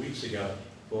here 2 weeks ago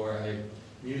for a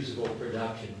musical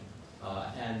production.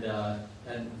 And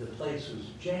the place was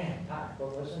jam-packed.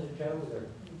 What wasn't it, Joe? There were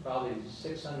probably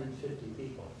 650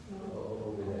 people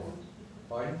over there.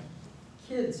 Pardon?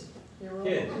 Kids.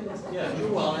 Kids, yeah,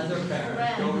 well, and their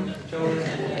parents, children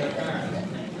and their parents.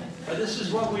 But this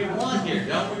is what we want here,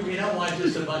 don't we? We don't want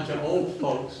just a bunch of old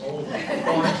folks, old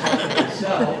folks like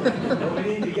themselves. But we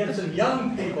need to get some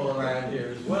young people around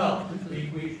here as well.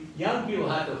 Young people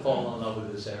have to fall in love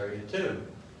with this area too.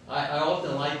 I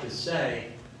often like to say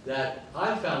that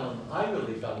I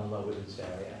really fell in love with this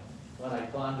area when I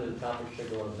climbed to the top of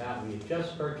Sugarloaf Mountain. We had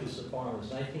just purchased the farm. It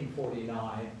was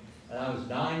 1949, and I was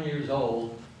 9 years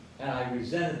old. And I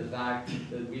resented the fact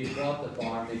that we had bought the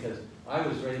farm because I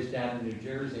was raised down in New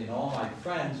Jersey and all my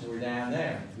friends were down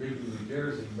there, Greenville, New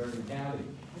Jersey, Bergen County.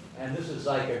 And this is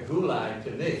like a gulag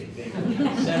to me, being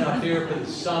sent up here for the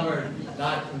summer,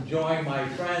 not enjoying my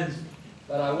friends.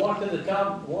 But I walked up to the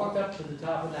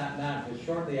top of that mountain, because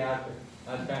shortly after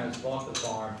my parents bought the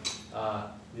farm,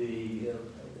 the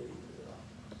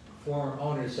former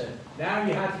owner said, now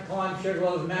you have to climb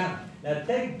Sugarloaf Mountain. Now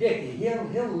take Dickie,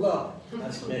 he'll love it.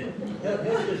 That's me.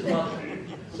 He'll just love it.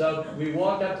 So we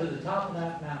walked up to the top of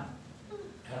that mountain,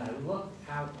 and I looked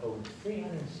out over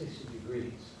 360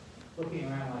 degrees, looking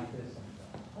around like this, and I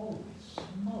thought, holy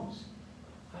smokes.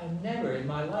 I've never in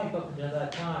my life up until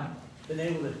that time been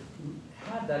able to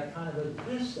have that kind of a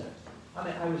vista. I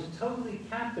mean, I was totally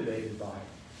captivated by it.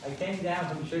 I came down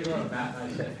from Sugarloaf Mountain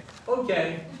and I said,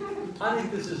 okay, I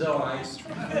think this is all right.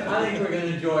 I think we're going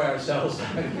to enjoy ourselves.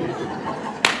 That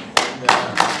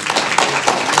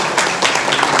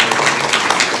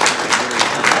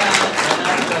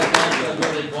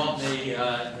really brought me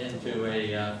into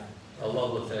a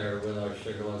love affair with our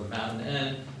Sugarloaf Mountain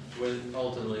and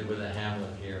ultimately with a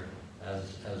Hamlet here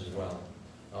as well.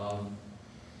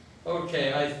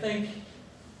 Okay, I think,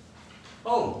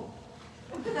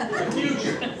 the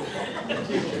future. The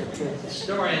future.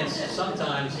 Historians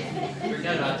sometimes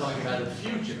forget about talking about the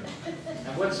future.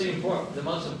 And what's the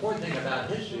most important thing about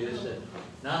history is that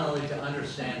not only to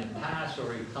understand the past or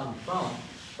where you come from,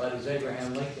 but as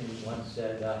Abraham Lincoln once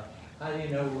said, how do you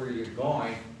know where you're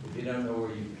going if you don't know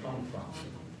where you've come from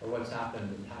or what's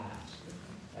happened in the past?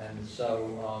 And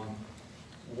so,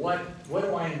 what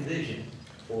do I envision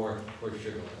for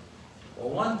Sugarloaf? Well,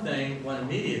 one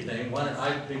immediate thing,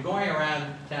 I've been going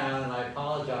around town, and I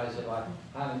apologize if I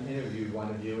haven't interviewed one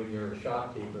of you and you're a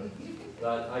shopkeeper,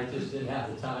 but I just didn't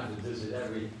have the time to visit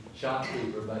every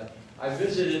shopkeeper. But I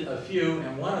visited a few,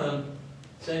 and one of them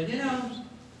said, you know,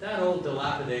 that old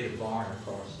dilapidated barn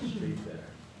across the street there,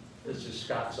 this is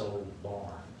Scott's old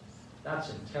barn. That's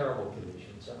in terrible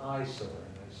condition. It's an eyesore,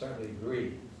 and I certainly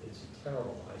agree. It's a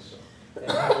terrible eyesore. It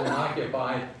hasn't been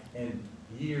occupied in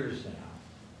years now.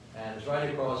 And it's right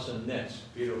across from Nick's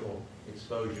beautiful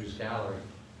exposures gallery.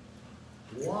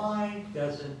 Why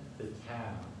doesn't the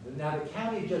town, now the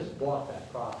county just bought that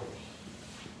property.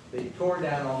 They tore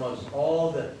down almost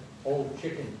all the old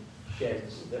chicken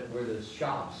sheds that were the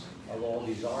shops of all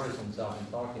these artisans I've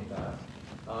been talking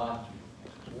about.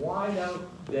 Why don't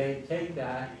they take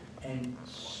that and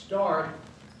start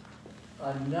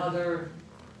another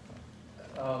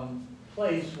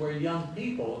place where young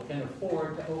people can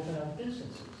afford to open up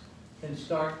businesses, can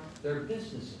start their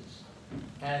businesses.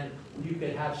 And you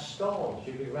could have stalls,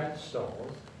 you could rent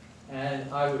stalls. And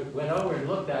I went over and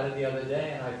looked at it the other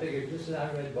day, and I figured just in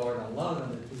that red barn alone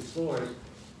on the 2 floors,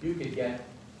 you could get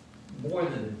more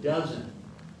than a dozen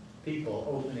people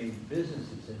opening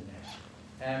businesses in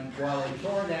there. And while they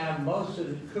tore down most of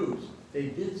the coops, they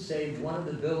did save one of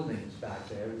the buildings back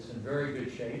there. It's in very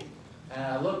good shape. And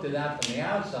I looked at that from the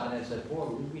outside and I said, boy,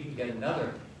 we can get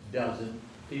another dozen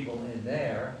people in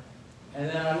there. And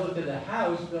then I looked at the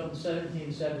house built in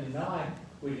 1779,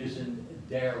 which is in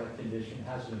derelict condition,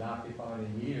 hasn't been occupied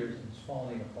in years, and it's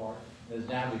falling apart, and has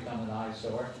now become an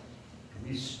eyesore.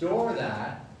 Restore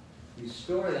that,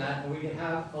 and we can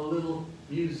have a little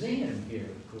museum here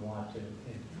if we want to,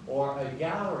 or a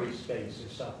gallery space or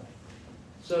something.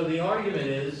 So the argument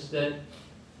is that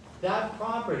that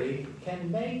property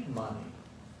can make money,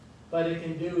 but it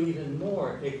can do even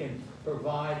more. It can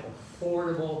provide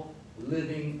affordable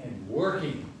living and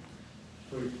working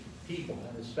for people,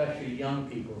 and especially young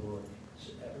people who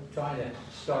are trying to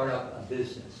start up a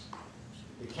business.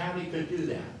 The county could do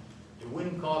that. It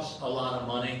wouldn't cost a lot of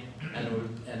money, and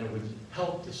it would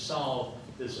help to solve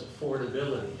this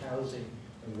affordability, housing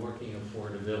and working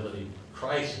affordability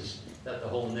crisis that the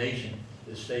whole nation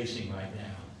is facing right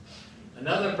now.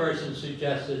 Another person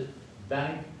suggested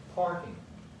bank parking.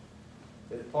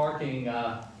 That parking,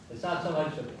 it's not so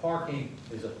much that parking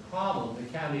is a problem.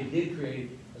 The county did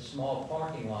create a small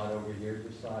parking lot over here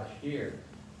just last year.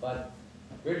 But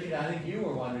Richard, I think you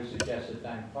were one who suggested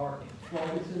bank parking. Well,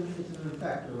 it's in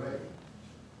effect already.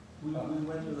 We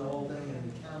went through the whole thing,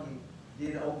 and the county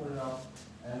did open it up,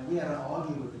 and we had to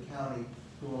argue with the county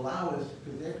to allow us,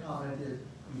 because their comment is,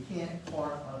 you can't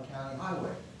park on a county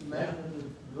highway. Imagine if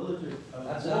the villagers.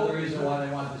 That's another reason why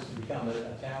they want this to become a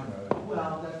town road.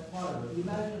 Well, that's part of it.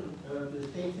 Imagine the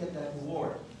state said that in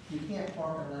Ward, you can't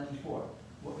park on 94.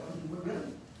 Well, I mean,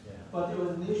 really? Yeah. But there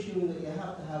was an issue that you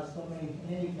have to have so many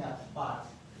handicap spots.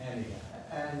 Handicap.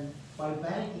 And by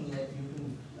banking it, you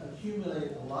can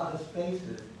accumulate a lot of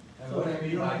spaces. And So what do that you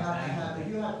you mean don't by have to have,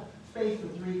 banking? if you have space for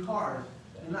 3 cars,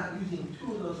 you're not using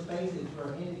 2 of those spaces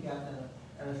for a handicap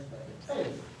and a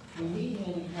space. You need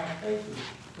handicap spaces,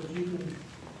 but you can,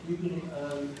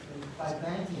 by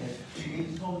banking it, you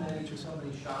need so many for so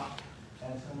many shops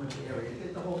and so much area.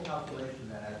 It's the whole calculation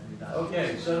that has to be done.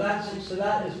 Okay, so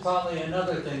that is probably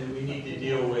another thing that we need to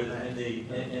deal with in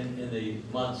the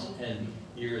months and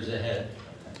years ahead.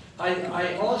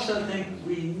 I also think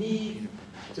we need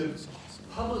to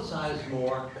publicize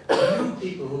more new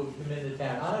people who have come into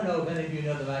town. I don't know if any of you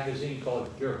know the magazine called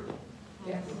Dirt.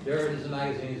 Yes. Dirt is a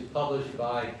magazine that's published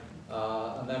by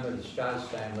a member of the Strauss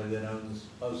family that owns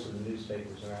most of the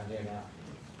newspapers around here now.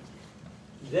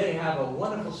 They have a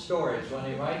wonderful story. It's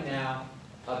running right now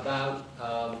about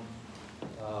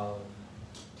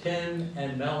Tim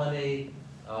and Melanie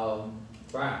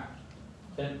Brown.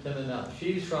 Tim and Melanie.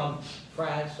 She's from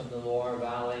France, from the Loire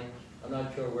Valley. I'm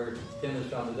not sure where Tim is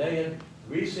from, but they have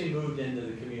recently moved into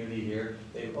the community here.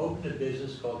 They've opened a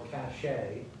business called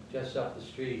Cachet, just up the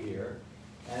street here.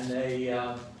 And they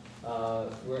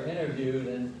were interviewed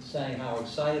and saying how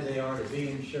excited they are to be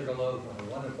in Sugarloaf, and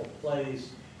a wonderful place,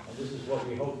 and this is what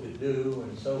we hope to do,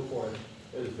 and so forth.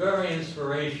 It was very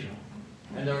inspirational.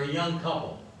 And they're a young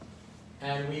couple.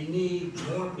 And we need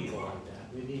more people like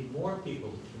that. We need more people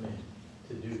to come in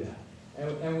to do that.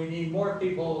 And we need more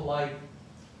people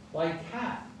like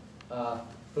Kat,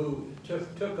 who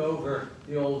took over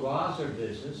the old Rosser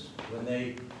business when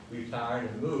they retired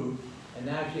and moved, and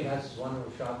now she has this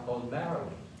wonderful shop called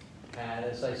Maryland. And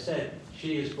as I said,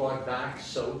 she has brought back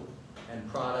soap and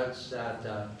products that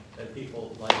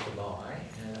people like to buy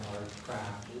and are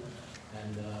crafted.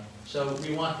 And so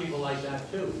we want people like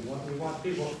that too. We want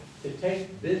people to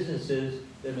take businesses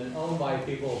that have been owned by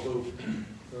people who,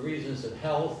 for reasons of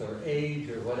health or age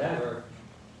or whatever,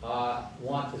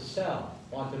 want to sell,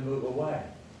 want to move away.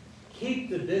 Keep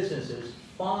the businesses,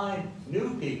 find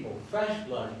new people, fresh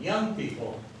blood, young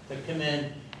people to come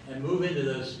in and move into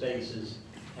those spaces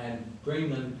and bring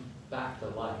them back to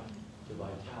life, to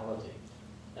vitality.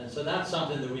 And so that's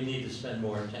something that we need to spend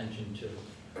more attention to.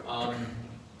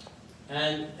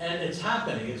 And it's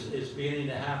happening, it's beginning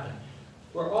to happen.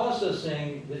 We're also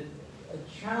seeing that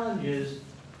challenges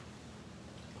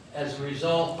as a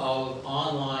result of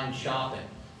online shopping,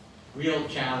 real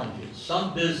challenges.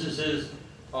 Some businesses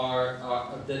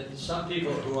some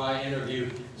people who I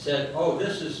interviewed said, oh,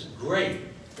 this is great.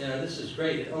 You know, this is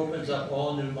great. It opens up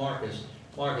all new markets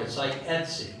like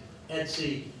Etsy.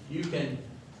 Etsy, you can,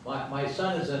 my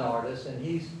son is an artist, and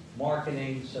he's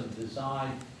marketing some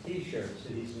design t-shirts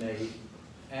that he's made,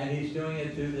 and he's doing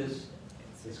it through this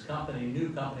company, new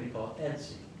company called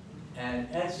Etsy. And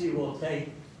Etsy will take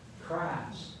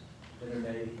crafts that are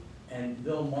made, and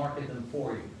they'll market them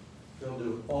for you. They'll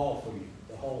do it all for you,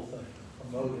 the whole thing,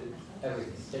 promote it,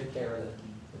 everything, take care of it,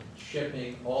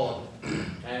 shipping, all of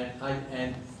it.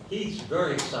 And he's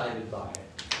very excited by it.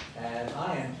 And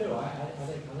I am too. I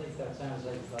think that sounds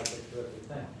like a terrific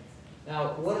thing.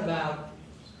 Now, what about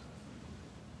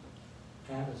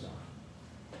Amazon?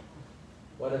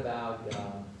 What about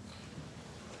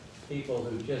people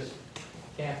who just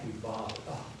can't be bothered.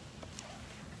 Oh,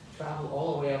 travel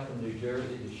all the way up from New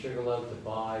Jersey to Sugarloaf to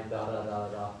buy,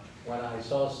 When I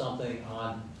saw something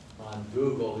on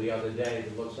Google the other day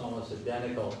that looks almost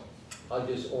identical, I'll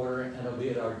just order it and it'll be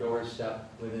at our doorstep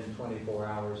within 24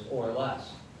 hours or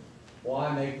less.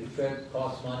 Why make the trip,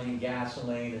 cost money,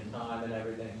 gasoline and time and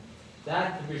everything?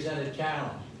 That can present a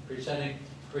challenge,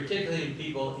 particularly in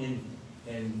people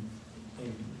in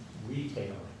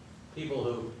retailing, people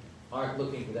who aren't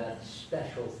looking for that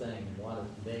special thing and want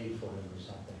it made for them or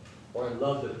something, or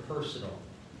love the personal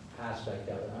aspect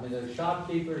of it. I mean, there are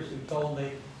shopkeepers who told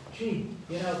me, gee,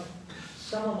 you know,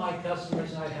 some of my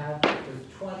customers I've had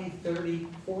for 20, 30,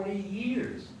 40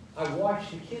 years. I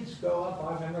watched the kids grow up.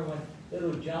 I remember when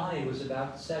little Johnny was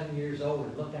about 7 years old,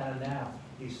 and look at him now.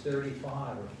 He's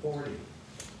 35 or 40.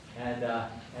 And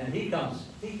he comes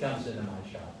into my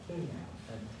shop too now.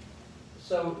 And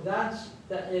so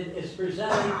it's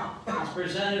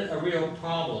presented a real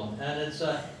problem, and it's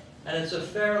a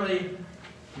fairly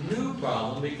new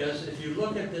problem, because if you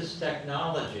look at this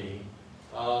technology,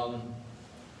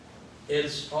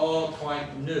 it's all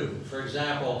quite new. For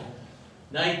example,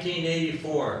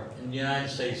 1984 in the United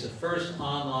States, the first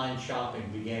online shopping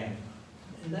began.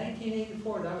 In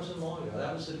 1984, that wasn't long ago.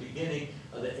 That was the beginning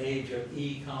of the age of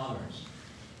e-commerce.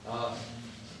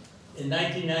 In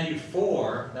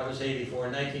 1994, that was 84,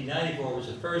 1994 was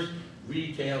the first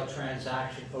retail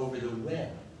transaction over the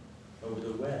web.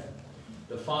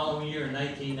 The following year, in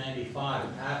 1995,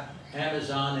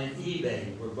 Amazon and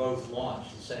eBay were both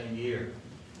launched the same year.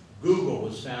 Google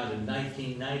was founded in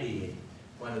 1998,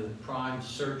 one of the prime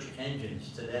search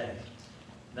engines today.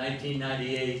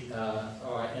 1998,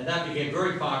 and that became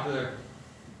very popular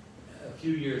a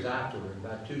few years afterward,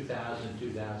 about 2000,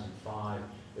 2005,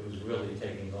 it was really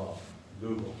taking off,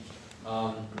 Google.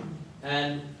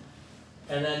 And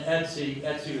then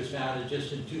Etsy was founded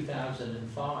just in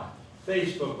 2005.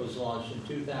 Facebook was launched in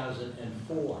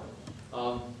 2004.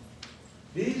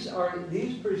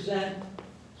 These present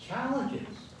challenges.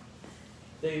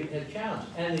 They have challenges,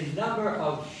 and the number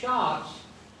of shops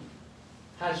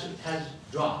has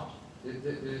dropped.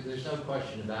 There's no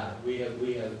question about it.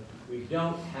 We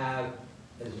don't have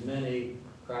as many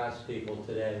craftspeople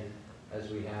today as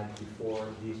we had before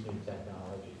these new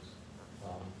technologies.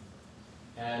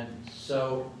 And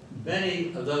so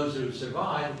many of those who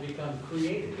survived have become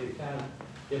creative. They found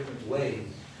different ways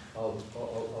of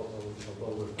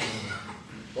overcoming.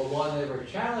 But while they were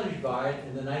challenged by it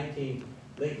in the late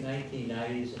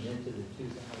 1990s and into the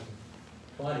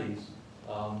 2020s,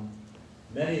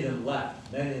 many of them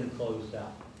left, many of them closed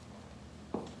up.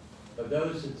 But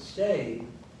those that stayed,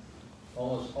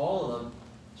 almost all of them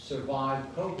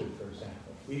survived COVID, for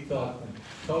example. We thought when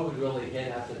COVID really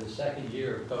hit after the second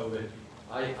year of COVID,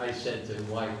 I said to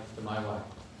my wife,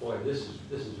 boy, this is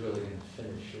really going to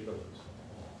finish Sugarloaf.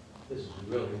 This is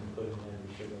really going to put an end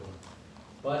to Sugarloaf.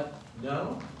 But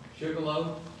no,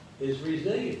 Sugarloaf is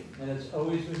resilient, and it's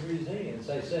always been resilient. As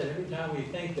I said, every time we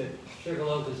think that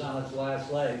Sugarloaf is on its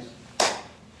last legs,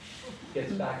 it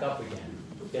gets back up again,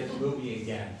 gets moving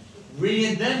again,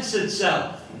 reinvents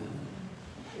itself,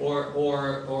 or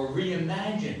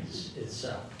reimagines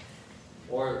itself,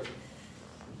 or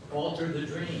alters the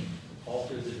dream.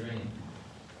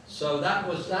 So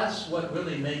that's what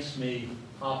really makes me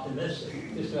optimistic.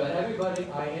 Just about everybody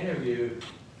I interviewed,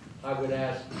 I would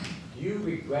ask, do you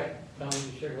regret coming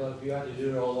to Sugarloaf? If you had to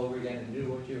do it all over again and do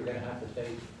what you were going to have to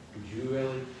face, would you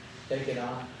really take it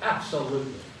on?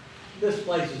 Absolutely. This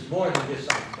place is more than just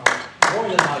more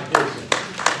than my business.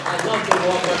 I love to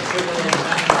walk up Sugarloaf and I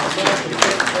love to get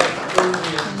food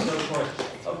and so forth.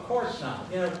 Of course not.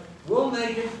 You know, we'll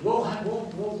make it.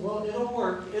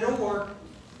 It'll work.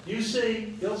 You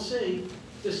see, you'll see.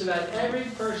 Just about every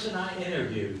person I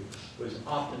interviewed was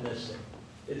optimistic.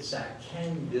 It's that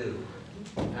can-do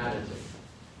attitude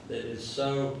that is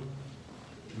so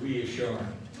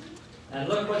reassuring. And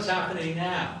look what's happening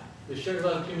now. The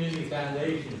Sugarloaf Community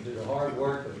Foundation, through the hard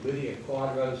work of Lydia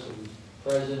Quadros, who's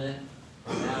president,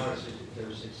 and now her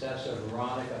successor,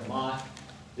 Veronica Mott,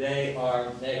 they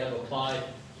have applied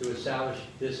to establish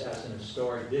this as an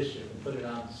historic district and put it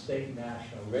on state and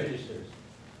national registers.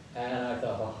 And I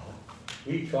thought, oh,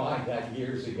 we tried that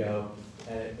years ago,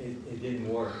 and it didn't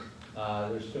work.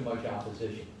 There's too much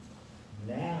opposition.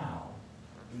 Now,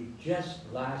 we just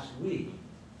last week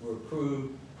were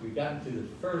approved. We've gotten to the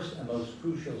first and most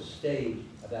crucial stage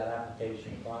of that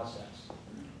application process.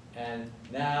 And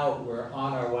now we're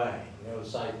on our way. You know,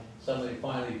 it's like somebody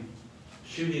finally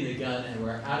shooting the gun and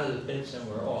we're out of the pits and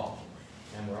we're off.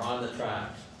 And we're on the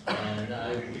track. And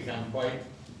I've become quite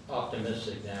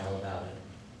optimistic now about it.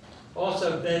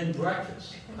 Also, bed and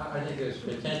breakfast. I think there's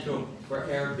potential for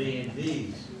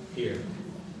Airbnbs here.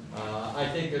 I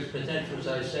think there's potential, as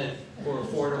I said, for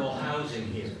affordable housing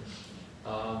here.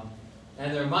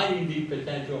 And there might even be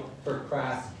potential for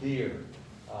craft beer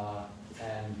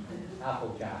and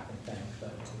Applejack and things.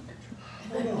 But,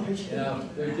 you know,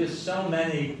 there are just so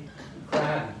many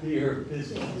craft beer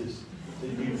businesses that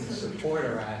you can support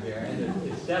around here,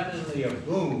 and it's definitely a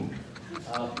boom.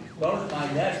 Both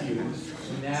my nephews,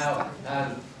 who now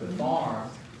have the farm,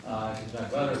 because my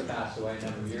brother passed away a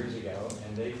number of years ago,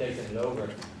 and they've taken it over.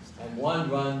 And one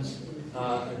runs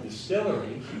a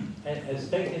distillery and has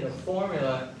taken a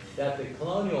formula that the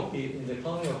colonial people in the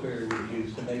colonial period would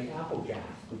use to make Applejack,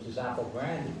 which is apple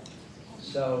brandy.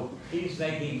 So he's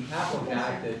making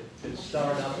Applejack that could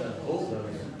start up in a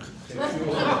bulldozer to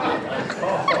fuel a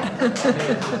car. It's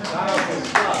powerful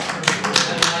stuff.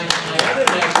 And my other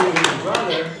nephew, his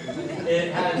brother, it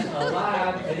has a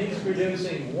lab, and he's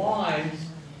producing wines.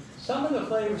 Some of the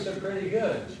flavors are pretty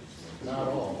good. Not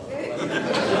all, but some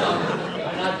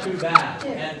are not too bad.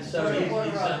 And so he's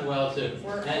done well too.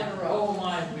 And oh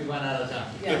my, we went out of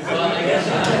time. Yes. Well, I guess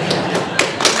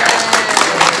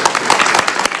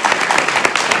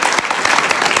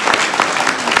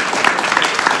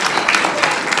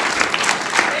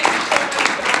Thank you so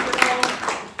much, Dr.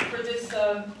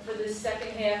 Loaf, for this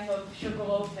second half of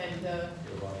Sugarloaf, and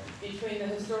between the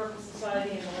Historical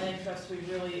Society and the Land Trust, we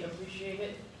really appreciate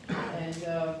it. And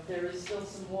there is still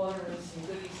some water and some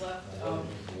goodies left.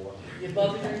 You're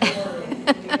bubbling your water. You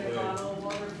get a bottle of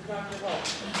water for Dr.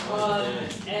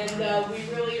 Holt. And we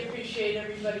really appreciate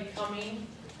everybody coming.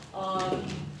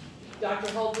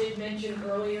 Dr. Holt did mention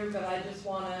earlier, but I just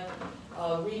want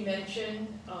to re-mention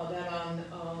that on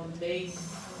May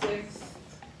 6th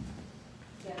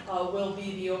will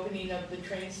be the opening of the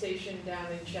train station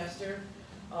down in Chester.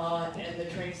 And the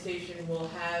train station will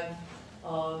have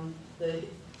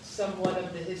somewhat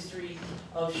of the history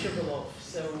of Sugarloaf.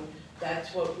 So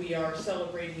that's what we are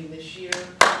celebrating this year.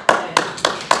 And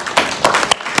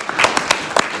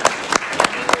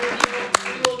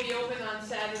we will be open on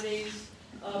Saturdays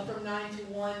from 9 to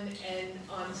 1, and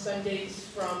on Sundays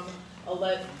from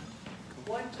 1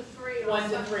 to 3. 1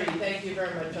 to 3. Thank you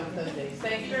very much on Sundays.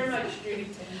 Thank you very much, Judy.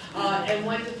 And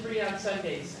 1 to 3 on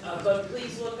Sundays. But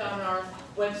please look on our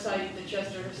website, the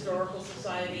Chester Historical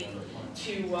Society,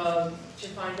 to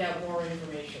find out more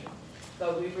information.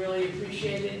 But we really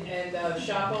appreciate it. And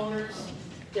shop owners,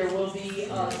 there will be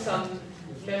some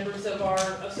members of our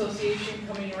association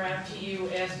coming around to you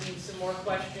asking some more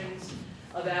questions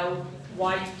about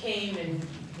why you came and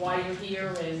why you're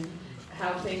here and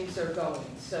how things are going.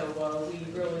 So we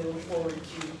really look forward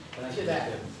to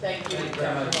that. Thank you. Thank you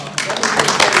very much.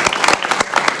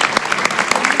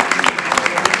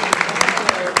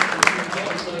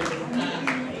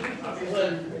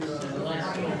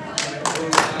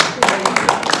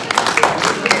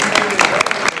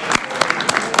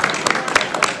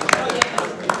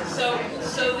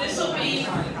 So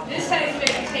this has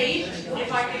been taped.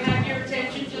 If I can have your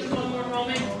attention just one more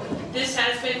moment. This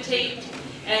has been taped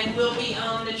and will be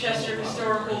on the Chester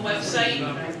Historical website.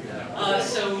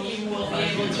 So you will be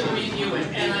able to review it,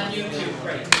 and on YouTube,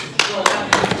 right. We'll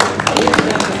have